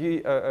my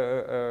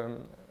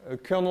a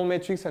kernel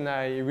matrix and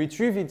I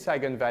retrieve its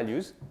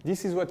eigenvalues,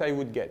 this is what I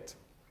would get.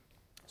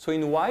 So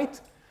in white,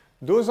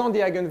 those are the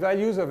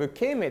eigenvalues of a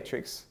K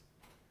matrix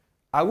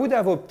I would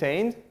have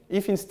obtained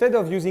if instead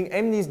of using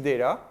MNIST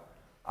data,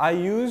 I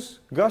use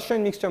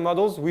Gaussian mixture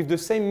models with the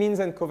same means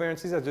and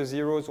covariances as the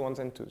zeros, ones,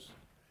 and twos.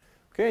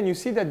 Okay, and you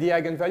see that the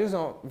eigenvalues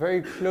are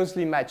very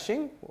closely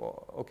matching.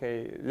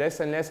 Okay, less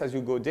and less as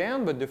you go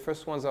down, but the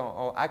first ones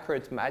are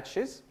accurate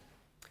matches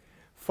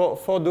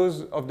for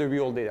those of the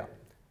real data.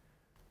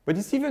 But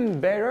it's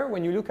even better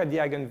when you look at the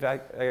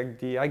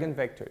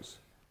eigenvectors.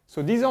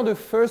 So these are the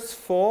first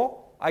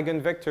 4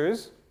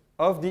 eigenvectors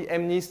of the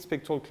MNIST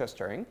spectral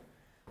clustering.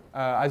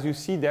 As you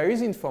see, there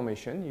is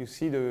information. You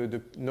see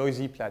the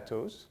noisy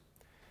plateaus.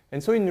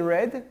 And so in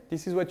red,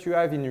 this is what you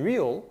have in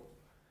real.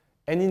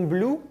 And in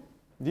blue,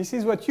 this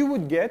is what you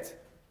would get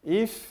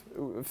if,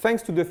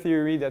 thanks to the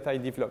theory that I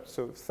developed.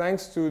 So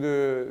thanks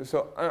to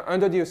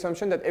under the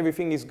assumption that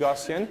everything is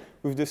Gaussian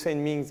with the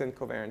same means and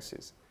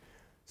covariances.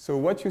 So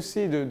what you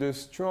see,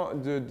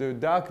 the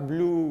dark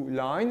blue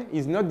line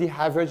is not the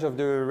average of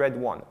the red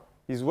one.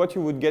 It's what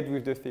you would get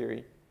with the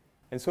theory.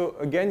 And so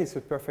again, it's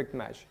a perfect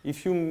match.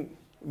 If you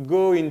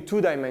go in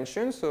 2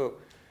 dimensions, so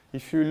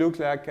if you look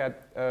like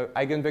at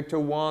eigenvector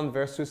 1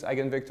 versus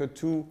eigenvector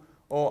 2,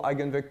 or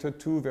eigenvector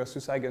 2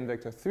 versus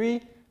eigenvector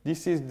 3,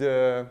 this is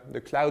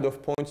the cloud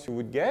of points you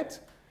would get.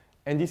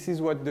 And this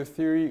is what the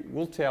theory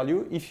will tell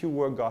you if you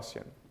were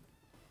Gaussian.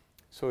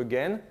 So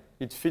again,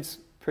 it fits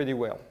pretty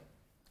well,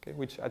 okay,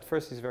 which at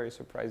first is very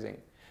surprising.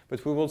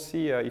 But we will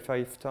see, if I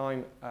have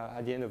time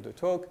at the end of the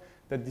talk,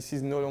 that this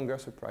is no longer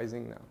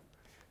surprising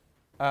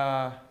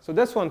now. So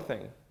that's one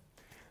thing.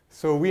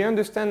 So we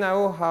understand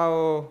now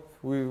how,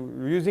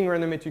 we're using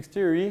random matrix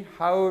theory,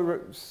 how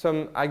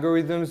some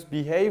algorithms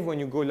behave when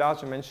you go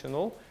large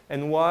dimensional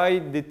and why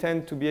they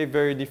tend to behave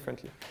very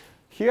differently.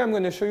 Here I'm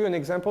going to show you an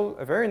example,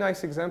 a very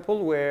nice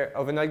example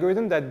of an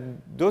algorithm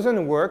that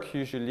doesn't work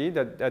usually,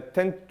 that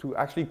tend to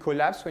actually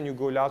collapse when you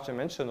go large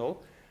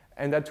dimensional,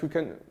 and that we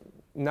can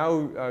now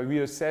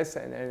reassess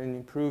and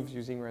improve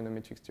using random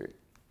matrix theory.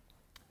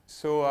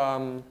 So,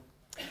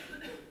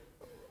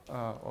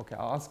 okay,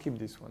 I'll skip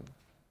this one.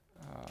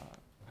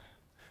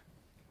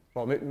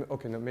 Well,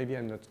 okay, no, maybe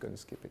I'm not going to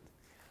skip it.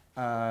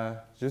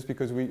 Just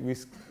because we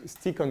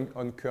stick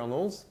on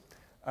kernels.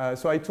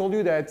 So I told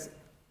you that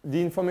the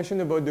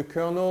information about the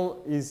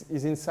kernel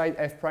is inside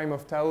f prime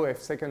of tau, f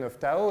second of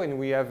tau, and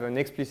we have an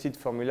explicit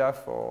formula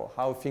for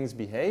how things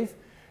behave.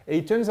 And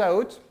it turns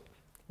out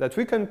that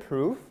we can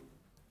prove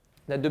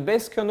that the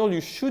best kernel you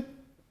should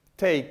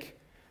take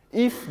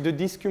if the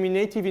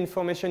discriminative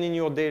information in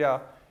your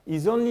data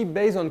is only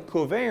based on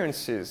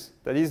covariances,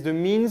 that is, the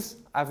means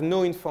have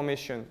no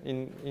information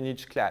in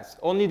each class.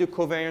 Only the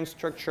covariance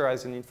structure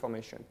has an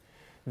information.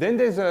 Then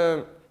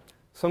there's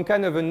some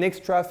kind of an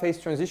extra phase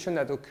transition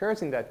that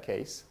occurs in that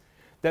case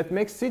that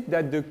makes it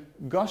that the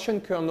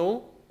Gaussian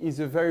kernel is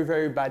a very,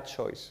 very bad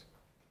choice.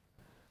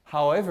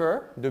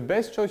 However, the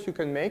best choice you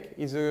can make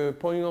is a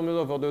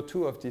polynomial of order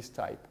 2 of this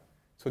type.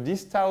 So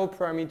this tau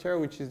parameter,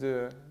 which is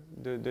the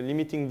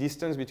limiting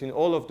distance between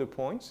all of the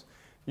points,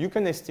 you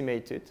can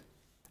estimate it.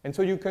 And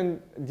so you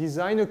can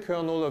design a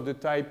kernel of the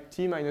type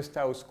t minus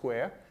tau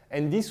square.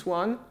 And this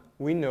one,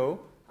 we know,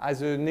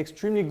 has an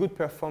extremely good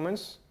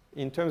performance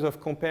in terms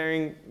of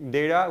comparing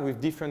data with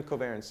different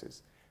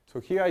covariances. So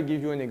here I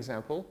give you an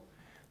example.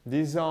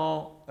 This is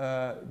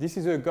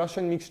a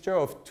Gaussian mixture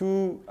of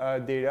 2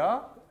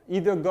 data,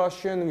 either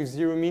Gaussian with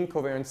zero mean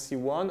covariance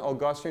C1 or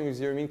Gaussian with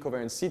zero mean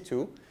covariance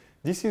C2.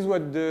 This is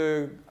what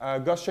the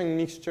Gaussian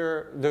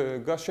mixture,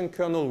 the Gaussian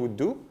kernel would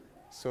do.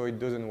 So it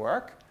doesn't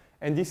work.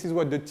 And this is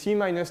what the t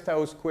minus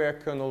tau square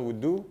kernel would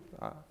do.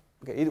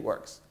 Okay, it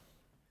works.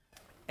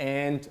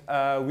 And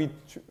we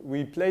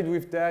played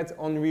with that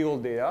on real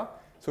data.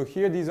 So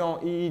here, these are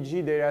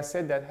EEG data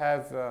set that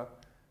have,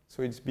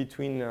 so it's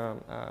between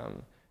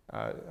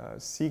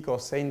sick or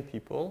sane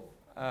people.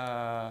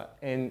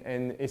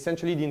 And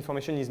essentially, the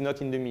information is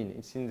not in the mean.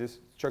 It's in the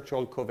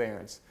structural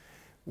covariance.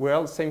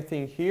 Well, same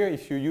thing here.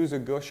 If you use a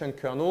Gaussian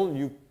kernel,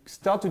 you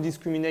start to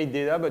discriminate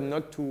data, but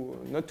not too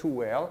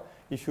well.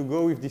 If you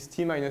go with this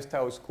t minus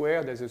tau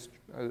square, there's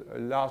a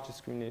large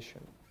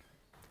discrimination.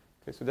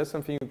 Okay, so that's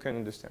something you can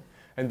understand.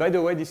 And by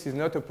the way, this is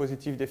not a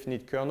positive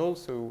definite kernel,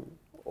 so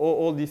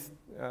all this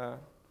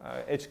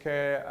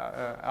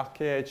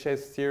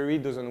RKHS theory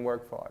doesn't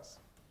work for us.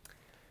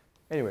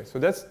 Anyway, so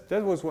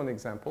that was one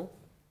example.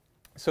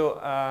 So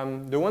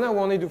the one I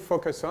wanted to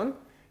focus on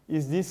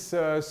is this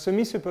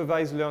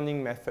semi-supervised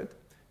learning method.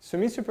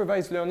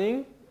 Semi-supervised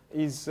learning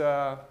is,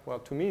 well,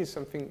 to me, is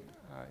something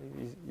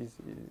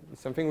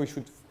we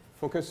should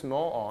focus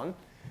more on.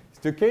 It's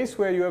the case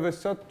where you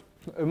have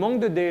among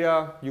the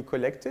data you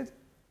collected,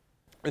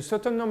 a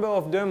certain number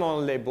of them are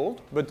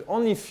labeled, but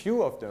only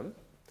few of them.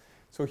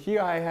 So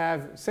here I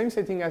have, same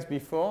setting as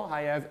before,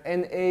 I have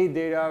NA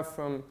data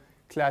from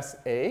class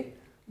A,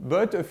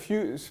 but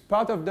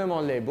part of them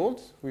are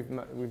labeled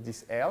with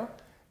this L,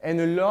 and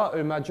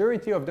a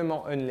majority of them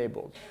are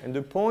unlabeled. And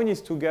the point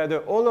is to gather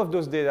all of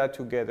those data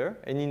together,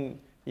 and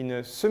in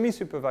a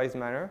semi-supervised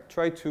manner,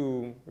 try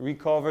to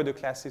recover the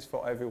classes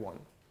for everyone.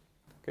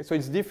 Okay, so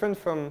it's different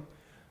from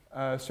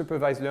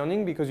supervised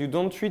learning because you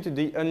don't treat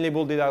the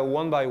unlabeled data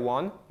one by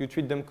one, you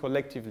treat them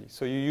collectively.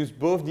 So you use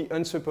both the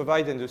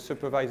unsupervised and the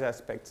supervised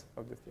aspects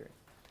of the theory.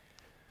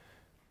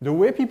 The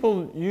way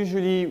people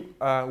usually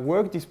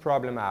work this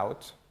problem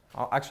out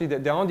Actually,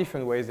 there are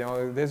different ways.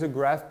 There's a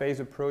graph-based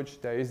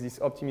approach. There is this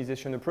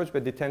optimization approach,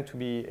 but they tend to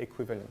be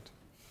equivalent.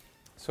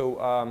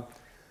 So,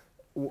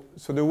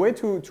 so the way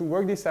to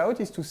work this out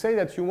is to say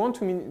that you want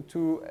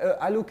to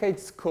allocate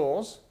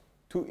scores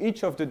to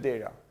each of the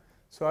data.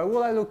 So I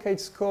will allocate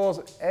scores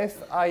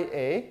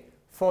FIA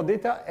for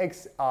data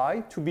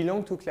xi to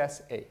belong to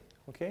class A.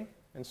 Okay?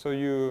 And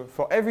so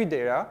for every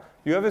data,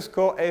 you have a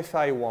score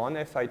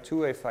FI1,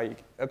 FI2, FI,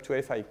 up to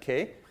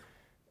FIK.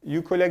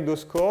 You collect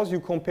those scores, you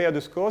compare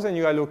the scores, and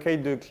you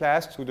allocate the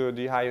class to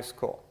the highest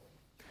score.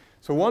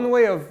 So one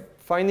way of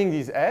finding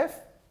this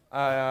F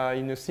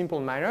in a simple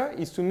manner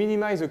is to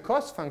minimize a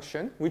cost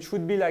function, which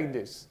would be like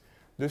this.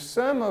 The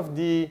sum of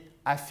the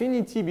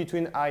affinity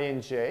between I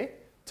and j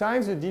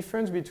times the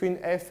difference between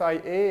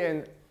FIA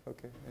and,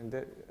 okay,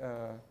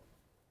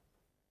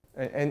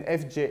 and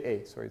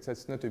FJA. Sorry,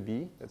 that's not a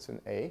B, that's an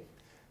A.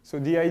 So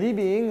the idea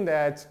being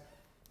that,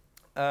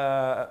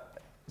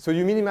 so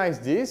you minimize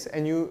this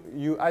and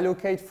you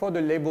allocate for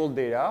the labeled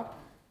data,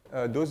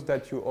 those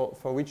that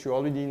for which you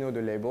already know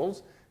the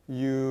labels,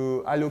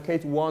 you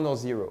allocate 1 or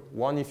 0.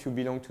 1 if you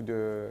belong to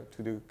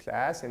the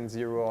class and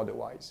 0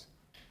 otherwise.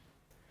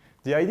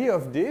 The idea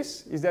of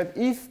this is that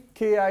if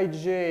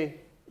Kij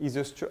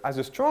has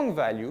a strong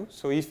value,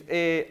 so if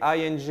I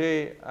and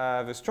j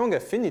have a strong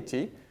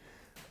affinity,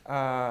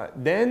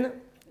 then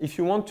if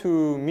you want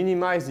to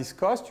minimize this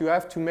cost, you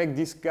have to make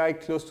this guy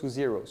close to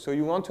 0. So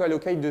you want to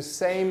allocate the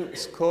same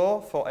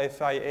score for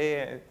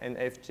FIA and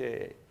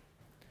FJA.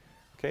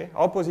 Okay?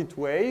 Opposite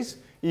ways,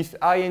 if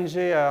I and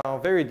j are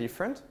very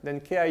different,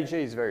 then Kij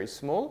is very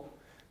small.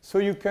 So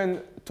you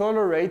can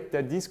tolerate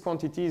that this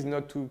quantity is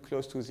not too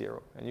close to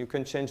 0. And you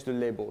can change the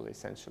label,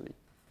 essentially.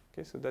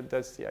 Okay? So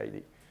that's the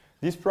idea.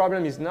 This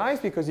problem is nice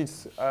because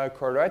it's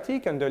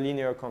quadratic under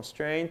linear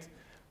constraint.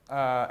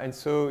 And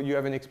so you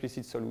have an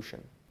explicit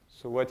solution.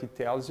 So what it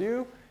tells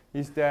you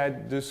is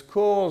that the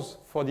scores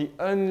for the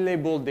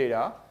unlabeled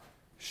data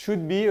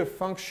should be a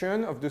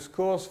function of the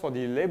scores for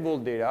the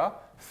labeled data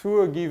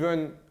through a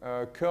given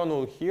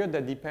kernel here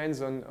that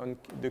depends on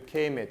the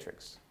K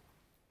matrix.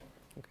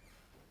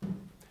 Okay.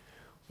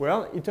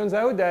 Well, it turns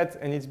out that,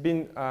 and it's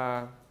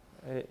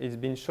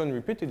been shown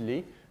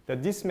repeatedly,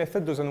 that this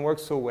method doesn't work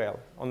so well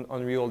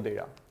on real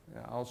data.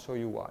 I'll show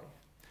you why.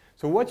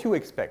 So what you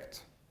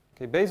expect,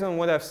 okay, based on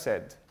what I've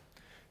said,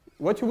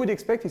 what you would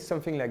expect is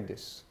something like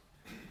this.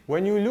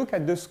 When you look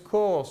at the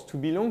scores to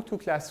belong to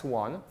class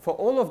 1, for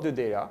all of the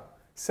data,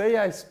 say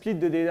I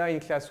split the data in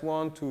class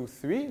 1, 2,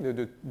 3,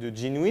 the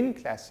genuine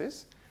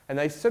classes,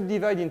 and I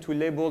subdivide into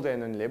labeled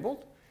and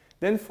unlabeled,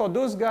 then for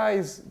those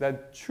guys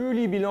that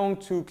truly belong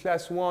to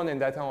class 1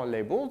 and that are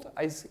labeled,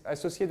 I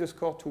associate the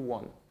score to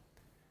 1.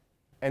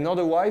 And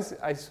otherwise,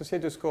 I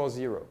associate the score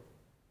 0.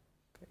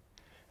 Okay.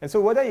 And so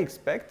what I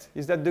expect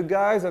is that the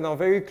guys that are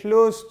very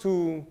close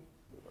to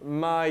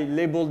my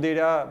labeled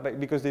data,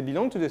 because they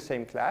belong to the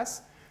same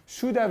class,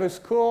 should have a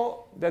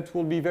score that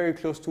will be very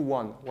close to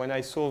 1 when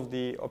I solve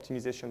the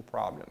optimization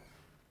problem.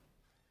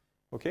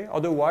 Okay?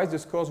 Otherwise, the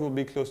scores will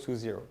be close to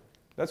 0.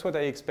 That's what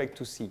I expect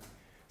to see.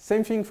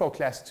 Same thing for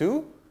class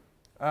 2.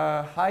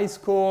 High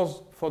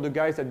scores for the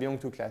guys that belong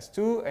to class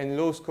 2 and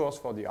low scores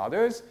for the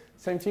others.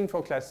 Same thing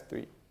for class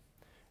 3.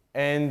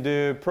 And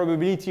the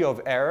probability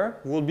of error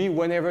will be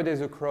whenever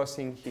there's a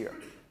crossing here.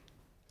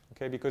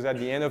 Okay, because at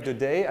the end of the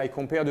day, I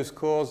compare the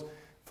scores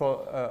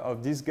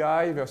of this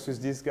guy versus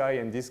this guy,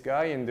 and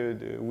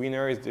the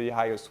winner is the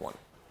highest one.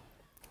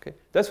 Okay,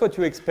 that's what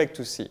you expect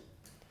to see.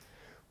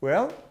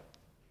 Well,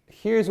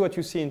 here's what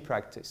you see in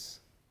practice.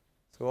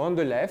 So on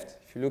the left,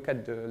 if you look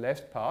at the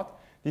left part,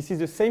 this is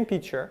the same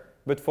picture,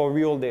 but for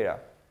real data.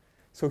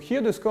 So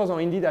here the scores are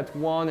indeed at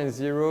 1 and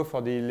 0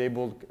 for the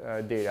labeled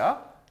data,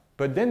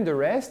 but then the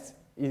rest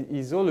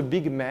is all a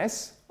big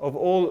mess of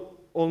all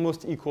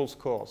almost equal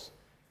scores.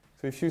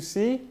 So if you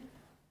see,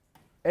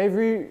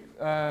 every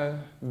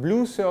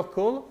blue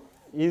circle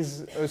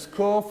is a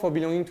score for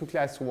belonging to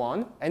class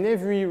 1, and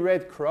every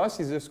red cross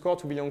is a score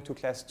to belong to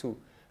class 2.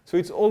 So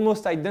it's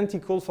almost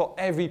identical for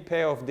every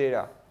pair of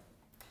data.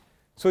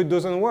 So it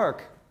doesn't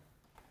work.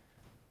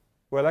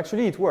 Well,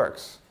 actually, it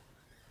works.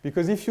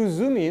 Because if you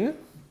zoom in,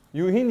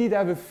 you indeed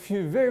have a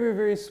few very,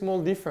 very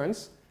small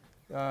difference.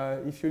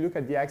 If you look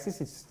at the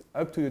axis, it's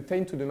up to the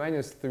 10 to the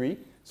minus 3.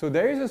 So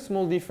there is a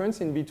small difference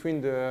in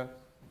between the...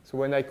 So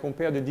when I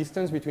compare the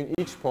distance between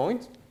each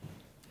point,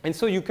 and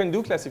so you can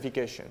do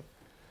classification.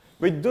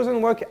 But it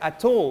doesn't work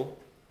at all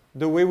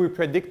the way we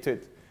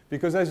predicted.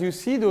 Because as you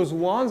see, those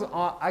ones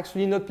are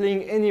actually not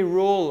playing any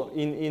role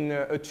in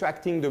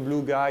attracting the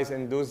blue guys,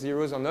 and those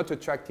zeros are not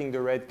attracting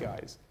the red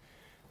guys.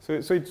 So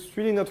it's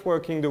really not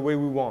working the way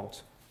we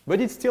want.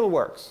 But it still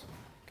works,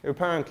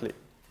 apparently.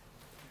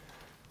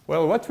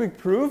 Well, what we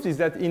proved is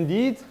that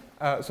indeed,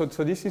 so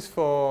this is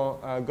for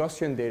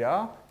Gaussian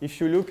data.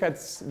 If you look at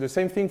the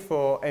same thing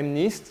for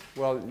MNIST,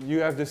 well, you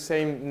have the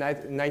same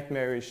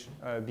nightmarish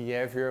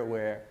behavior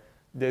where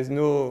there's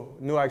no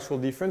actual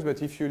difference.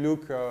 But if you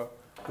look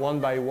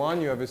one by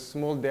one, you have a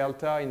small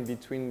delta in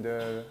between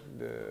the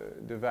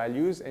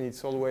values, and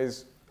it's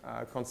always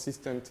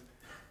consistent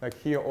Like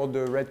here, all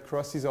the red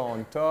crosses are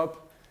on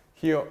top.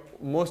 Here,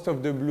 most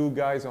of the blue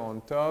guys are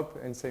on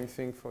top, and same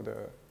thing for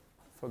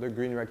the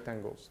green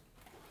rectangles.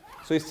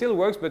 So it still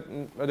works, but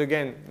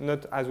again,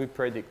 not as we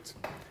predict,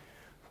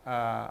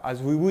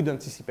 as we would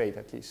anticipate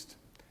at least.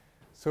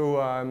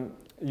 So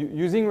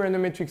using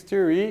random matrix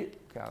theory,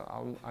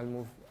 I'll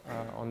move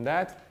on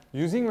that.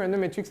 Using random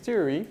matrix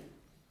theory,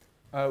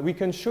 we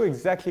can show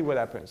exactly what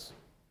happens.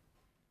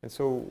 And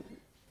so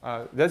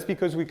that's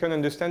because we can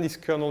understand this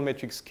kernel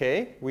matrix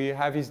K. We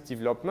have its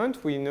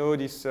development. We know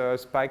this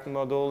spike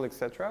model,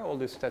 etc., all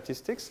the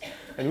statistics.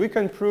 And we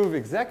can prove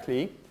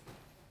exactly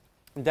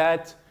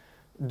that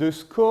the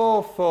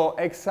score for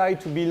xi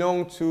to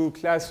belong to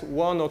class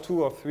 1 or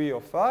 2 or 3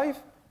 or 5,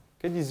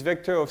 okay, this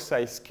vector of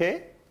size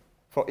k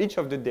for each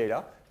of the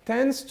data,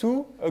 tends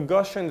to a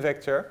Gaussian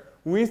vector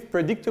with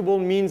predictable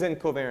means and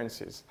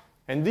covariances.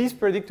 And these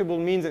predictable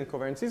means and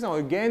covariances are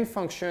again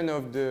function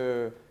of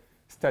the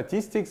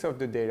statistics of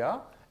the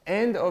data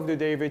and of the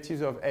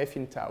derivatives of f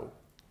in tau.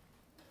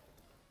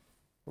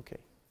 Okay.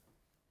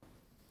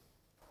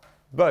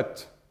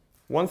 But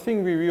one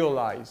thing we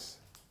realize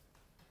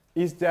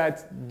is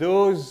that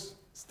those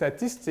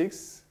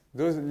statistics,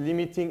 those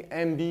limiting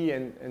MB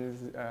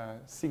and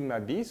sigma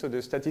B, so the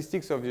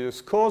statistics of the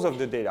scores of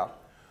the data,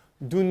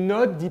 do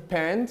not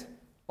depend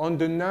on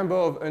the number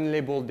of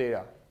unlabeled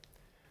data.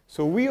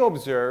 So we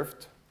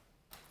observed,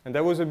 and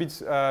that was a bit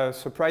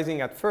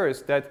surprising at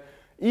first, that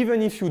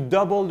even if you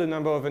double the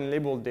number of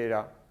unlabeled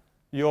data,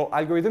 your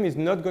algorithm is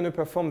not going to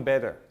perform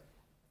better.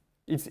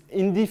 It's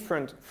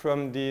indifferent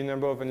from the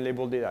number of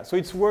unlabeled data. So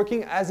it's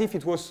working as if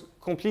it was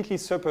completely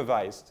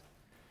supervised.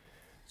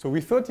 So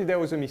we thought there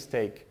was a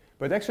mistake.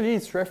 But actually,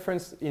 it's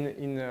referenced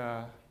in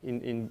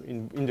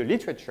the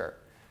literature.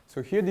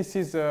 So here, this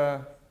is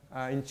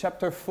in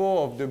chapter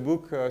 4 of the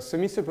book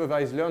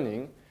Semi-Supervised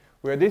Learning,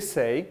 where they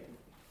say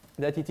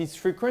that it is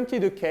frequently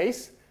the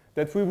case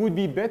that we would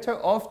be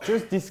better off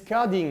just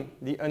discarding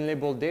the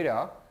unlabeled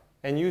data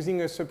and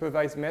using a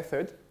supervised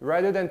method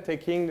rather than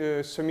taking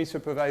the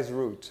semi-supervised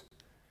route.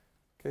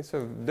 Okay,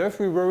 so thus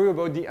we worry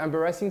about the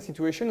embarrassing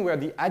situation where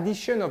the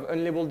addition of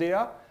unlabeled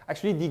data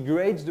actually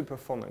degrades the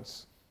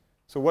performance.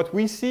 So what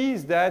we see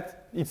is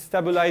that it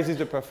stabilizes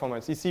the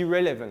performance. It's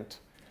irrelevant.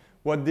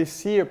 What they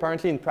see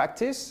apparently in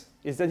practice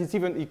is that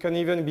it can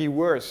even be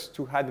worse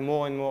to add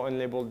more and more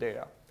unlabeled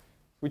data,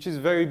 which is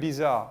very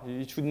bizarre.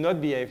 It should not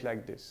behave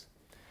like this.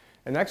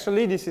 And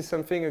actually, this is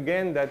something,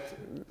 again, that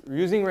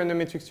using random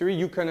matrix theory,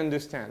 you can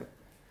understand.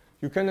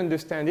 You can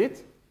understand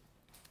it,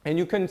 and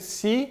you can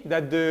see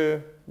that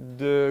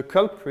the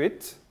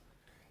culprit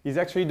is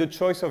actually the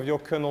choice of your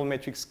kernel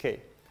matrix K.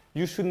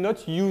 You should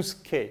not use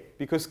K,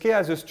 because K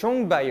has a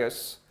strong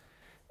bias,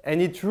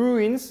 and it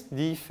ruins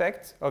the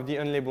effect of the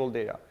unlabeled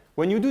data.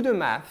 When you do the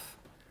math,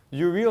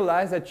 you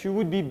realize that you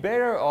would be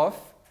better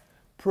off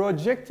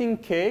projecting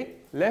K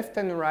left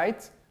and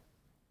right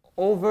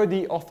over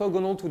the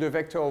orthogonal to the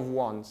vector of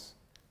 1s,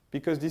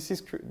 because this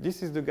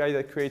is the guy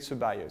that creates a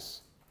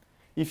bias.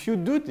 If you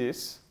do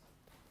this,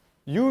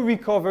 you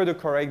recover the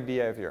correct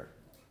behavior.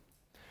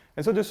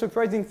 And so the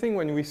surprising thing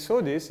when we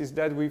saw this is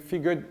that we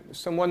figured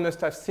someone must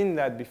have seen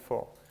that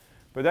before.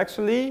 But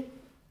actually,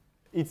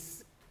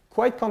 it's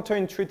quite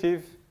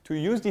counterintuitive to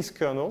use this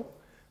kernel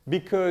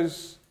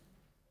because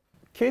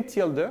K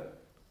tilde,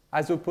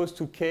 as opposed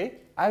to K,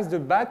 has the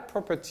bad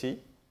property,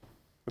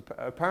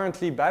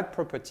 apparently bad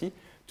property,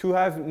 to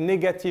have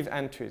negative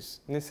entries.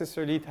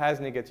 Necessarily it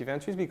has negative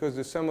entries because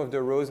the sum of the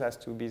rows has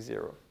to be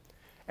 0.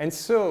 And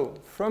so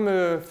from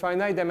a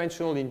finite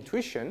dimensional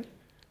intuition,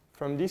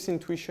 from this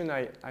intuition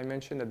I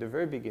mentioned at the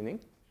very beginning,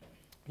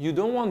 you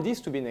don't want this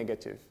to be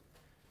negative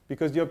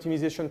because the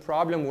optimization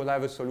problem will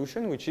have a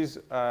solution which is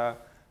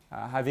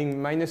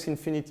having minus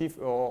infinity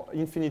or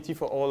infinity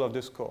for all of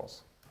the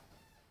scores.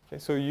 Okay,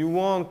 so you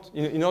want,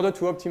 in order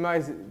to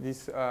optimize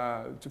this,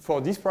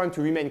 for this problem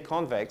to remain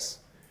convex,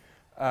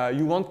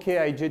 you want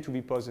Kij to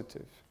be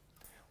positive.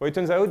 Well, it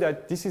turns out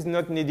that this is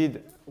not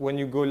needed when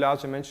you go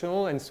large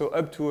dimensional, and so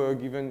up to a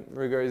given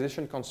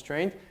regularization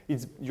constraint,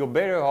 you're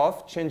better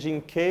off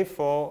changing K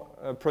for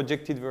a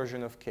projected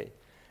version of K.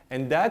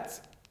 And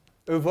that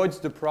avoids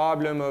the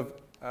problem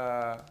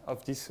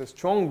of this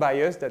strong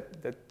bias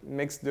that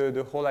makes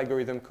the whole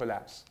algorithm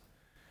collapse.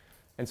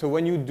 And so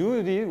when you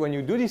do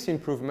this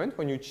improvement,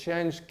 when you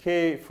change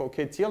K for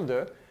K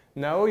tilde,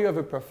 now you have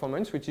a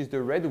performance which is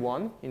the red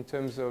one in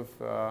terms of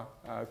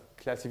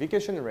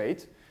classification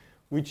rate,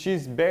 which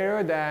is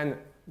better than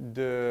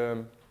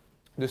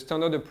the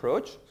standard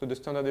approach. So the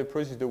standard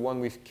approach is the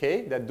one with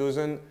K that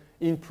doesn't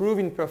improve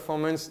in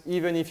performance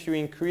even if you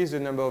increase the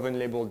number of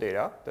unlabeled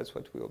data. That's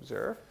what we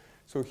observe.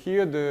 So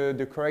here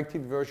the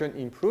corrected version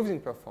improves in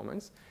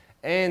performance.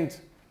 And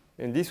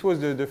this was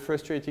the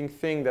frustrating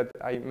thing that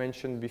I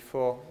mentioned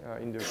before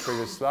in the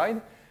previous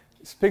slide.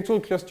 Spectral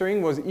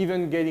clustering was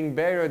even getting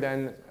better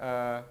than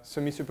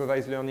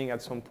semi-supervised learning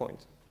at some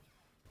point.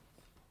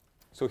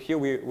 So here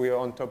we are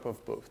on top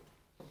of both.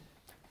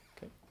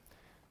 Okay.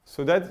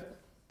 So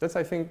that's,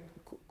 I think,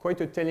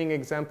 quite a telling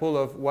example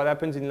of what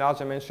happens in large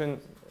dimension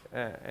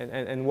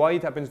and why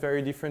it happens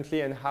very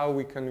differently and how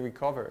we can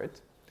recover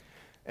it.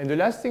 And the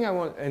last thing I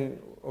want, and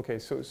okay,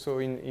 so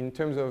in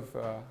terms of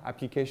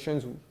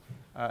applications,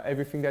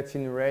 everything that's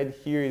in red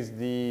here is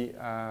the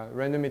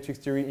random matrix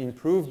theory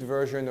improved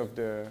version of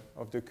the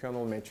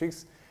kernel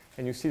matrix.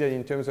 And you see that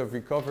in terms of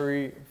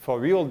recovery for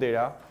real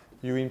data,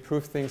 you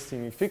improve things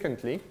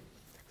significantly.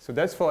 So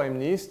that's for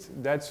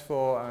MNIST. That's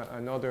for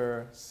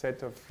another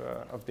set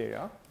of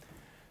data.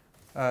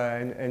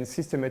 And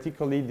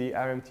systematically, the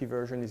RMT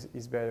version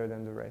is better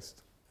than the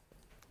rest.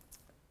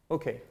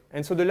 OK.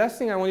 And so the last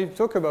thing I wanted to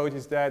talk about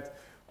is that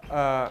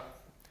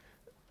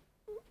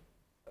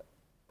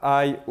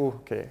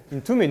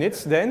in 2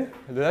 minutes then,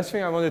 the last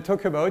thing I want to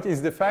talk about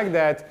is the fact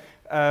that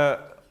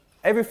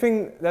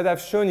everything that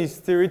I've shown is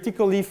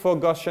theoretically for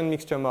Gaussian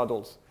mixture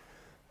models.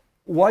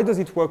 Why does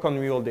it work on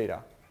real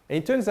data? And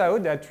it turns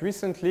out that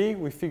recently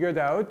we figured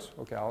out,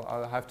 OK,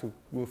 I'll have to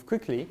move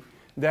quickly,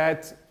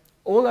 that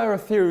all our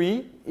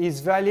theory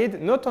is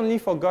valid not only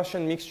for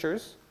Gaussian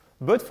mixtures,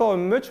 but for a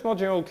much more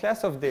general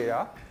class of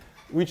data,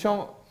 which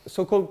are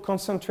so-called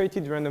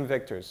concentrated random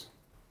vectors.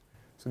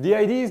 So the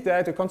idea is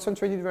that a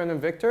concentrated random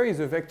vector is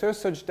a vector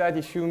such that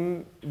if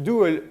you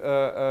do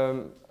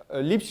a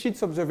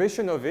Lipschitz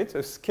observation of it, a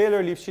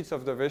scalar Lipschitz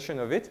observation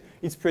of it,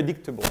 it's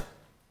predictable.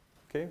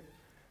 Okay?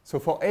 So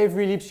for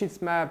every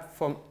Lipschitz map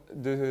from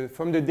the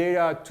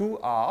data to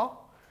R,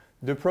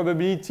 the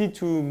probability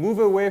to move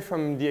away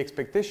from the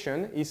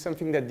expectation is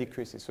something that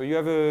decreases. So you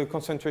have a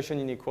concentration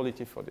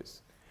inequality for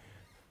this.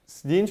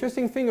 The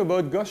interesting thing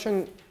about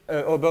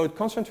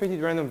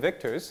concentrated random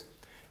vectors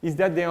is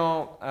that they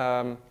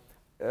are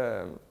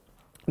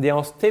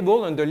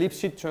stable under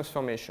Lipschitz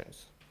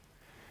transformations.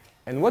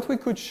 And what we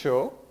could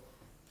show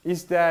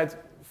is that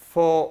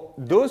for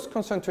those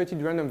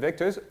concentrated random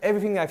vectors,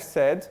 everything I've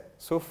said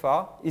so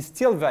far is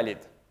still valid.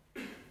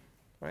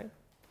 Right?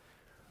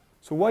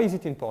 So why is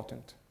it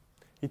important?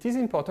 It is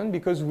important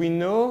because we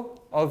know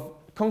of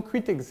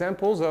concrete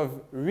examples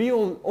of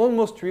real,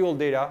 almost real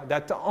data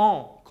that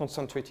are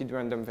concentrated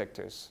random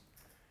vectors,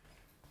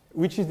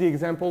 which is the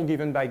example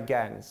given by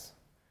GANs.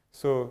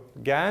 So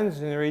GANs,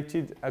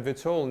 generated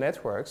adversarial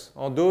networks,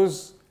 are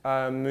those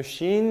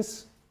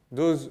machines,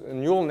 those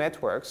neural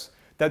networks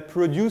that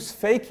produce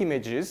fake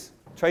images,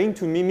 trying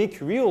to mimic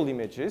real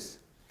images.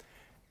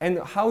 And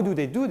how do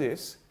they do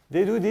this?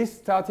 They do this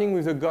starting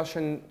with a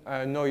Gaussian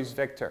noise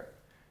vector.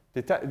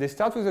 They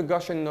start with a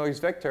Gaussian noise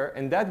vector,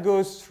 and that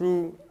goes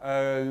through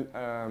a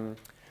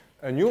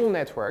neural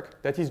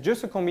network that is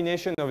just a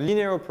combination of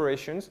linear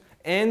operations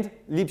and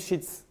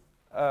Lipschitz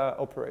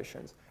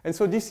operations. And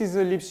so this is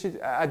a Lipschitz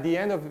at the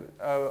end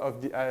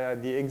of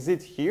the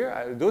exit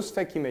here. Those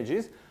fake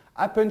images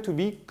happen to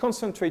be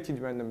concentrated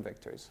random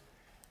vectors.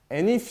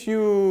 And if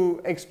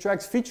you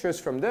extract features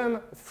from them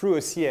through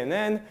a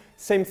CNN,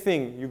 same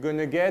thing. You're going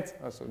to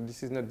get, so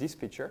this is not this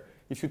picture.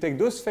 If you take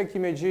those fake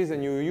images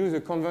and you use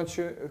a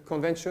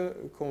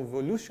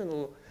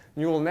convolutional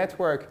neural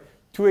network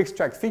to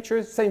extract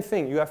features, same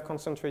thing. You have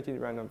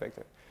concentrated random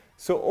vector.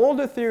 So all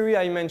the theory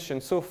I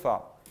mentioned so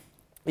far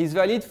is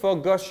valid for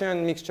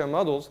Gaussian mixture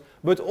models,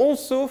 but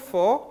also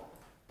for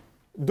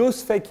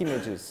those fake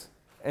images.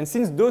 And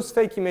since those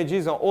fake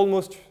images are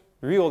almost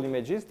real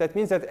images, that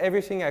means that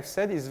everything I've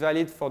said is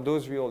valid for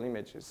those real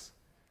images.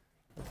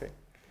 Okay.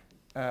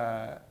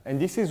 And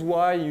this is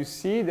why you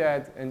see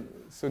that, and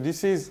so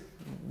this is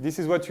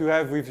what you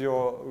have with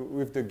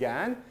the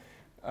GAN.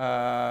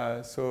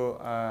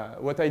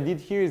 What I did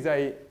here is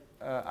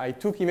I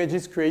took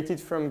images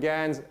created from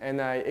GANs and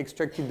I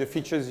extracted the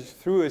features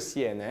through a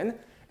CNN,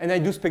 and I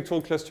do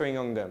spectral clustering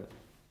on them.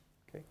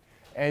 Okay.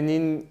 And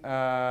in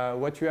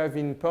what you have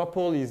in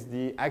purple is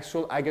the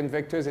actual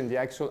eigenvectors and the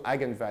actual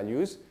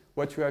eigenvalues.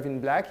 What you have in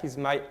black is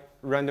my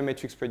random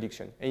matrix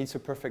prediction, and it's a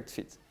perfect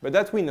fit. But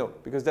that we know,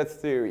 because that's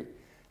theory.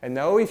 And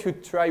now if you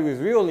try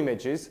with real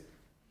images,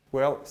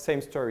 well,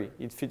 same story.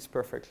 It fits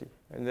perfectly.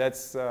 And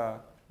that's,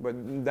 but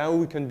now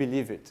we can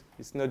believe it.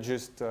 It's not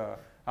just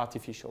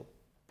artificial.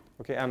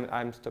 OK,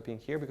 I'm stopping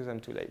here because I'm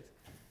too late.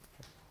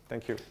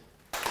 Thank you.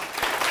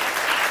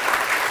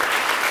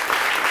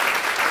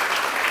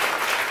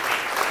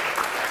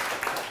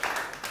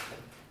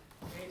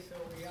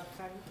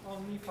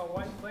 Only for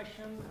one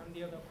question, and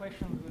the other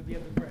questions will be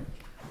at the break.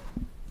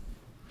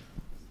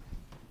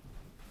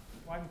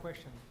 One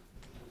question.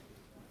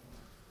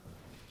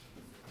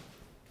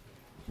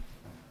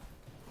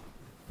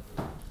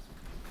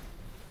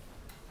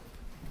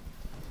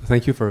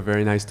 Thank you for a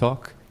very nice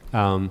talk.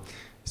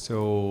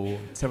 So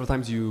several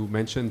times you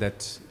mentioned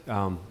that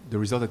the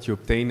results that you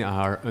obtain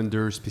are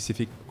under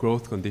specific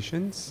growth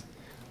conditions.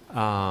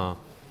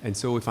 And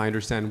so if I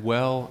understand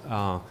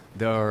well,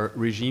 there are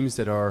regimes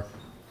that are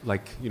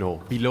like,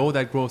 below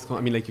that growth. I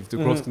mean, like if the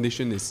growth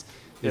condition is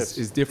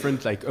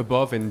different, like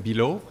above and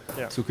below.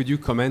 Yeah. So could you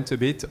comment a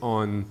bit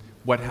on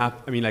what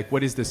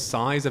what is the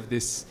size of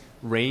this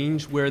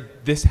range where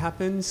this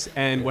happens,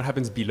 and what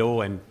happens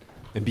below and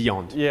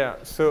beyond? Yeah.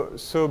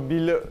 So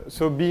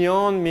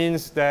beyond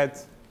means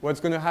that what's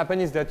going to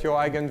happen is that your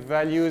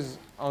eigenvalues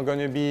are going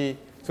to be.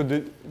 So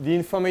the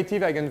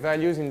informative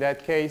eigenvalues in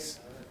that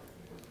case,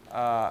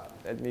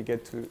 let me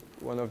get to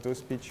one of those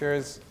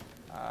pictures,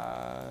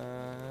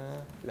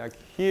 like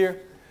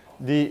here.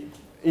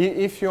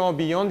 If you are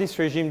beyond this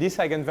regime, this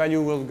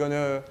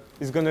eigenvalue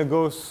is gonna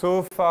go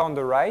so far on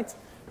the right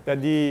that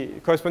the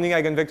corresponding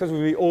eigenvectors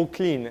will be all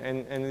clean,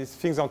 and these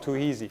things are too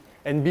easy.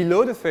 And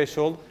below the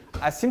threshold,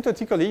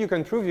 asymptotically, you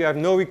can prove you have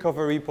no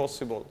recovery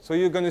possible. So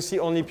you're going to see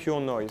only pure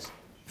noise,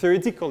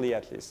 theoretically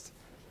at least.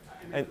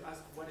 And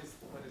ask what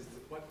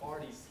are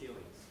these scalings?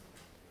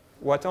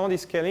 What are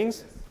these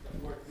scalings?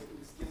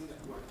 Scaling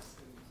that works.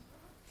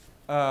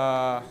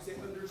 You say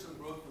under some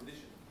growth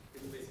condition.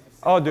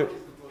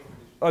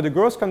 The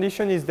growth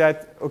condition is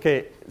that,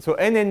 okay, so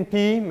N and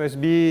P must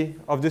be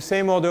of the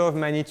same order of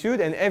magnitude,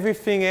 and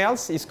everything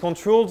else is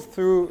controlled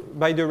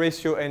by the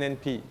ratio N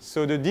and P.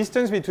 So the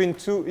distance between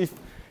two,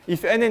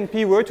 if N and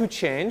P were to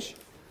change,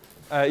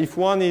 if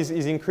one is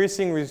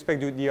increasing with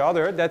respect to the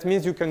other, that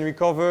means you can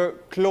recover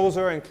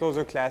closer and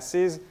closer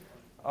classes.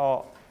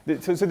 So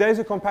there is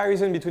a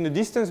comparison between the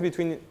distance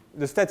between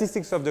the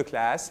statistics of the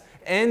class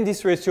and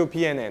this ratio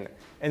P and N.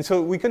 And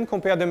so we can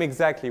compare them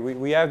exactly.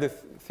 We have the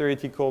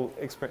theoretical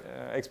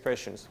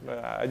expressions,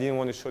 but I didn't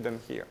want to show them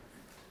here.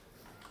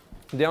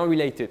 They are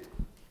related.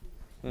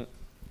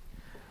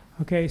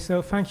 Okay,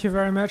 so thank you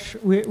very much.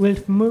 We'll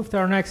move to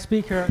our next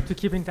speaker to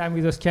keep in time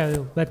with the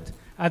schedule. But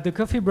at the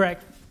coffee break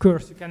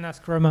course, you can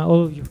ask Roma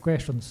all of your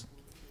questions.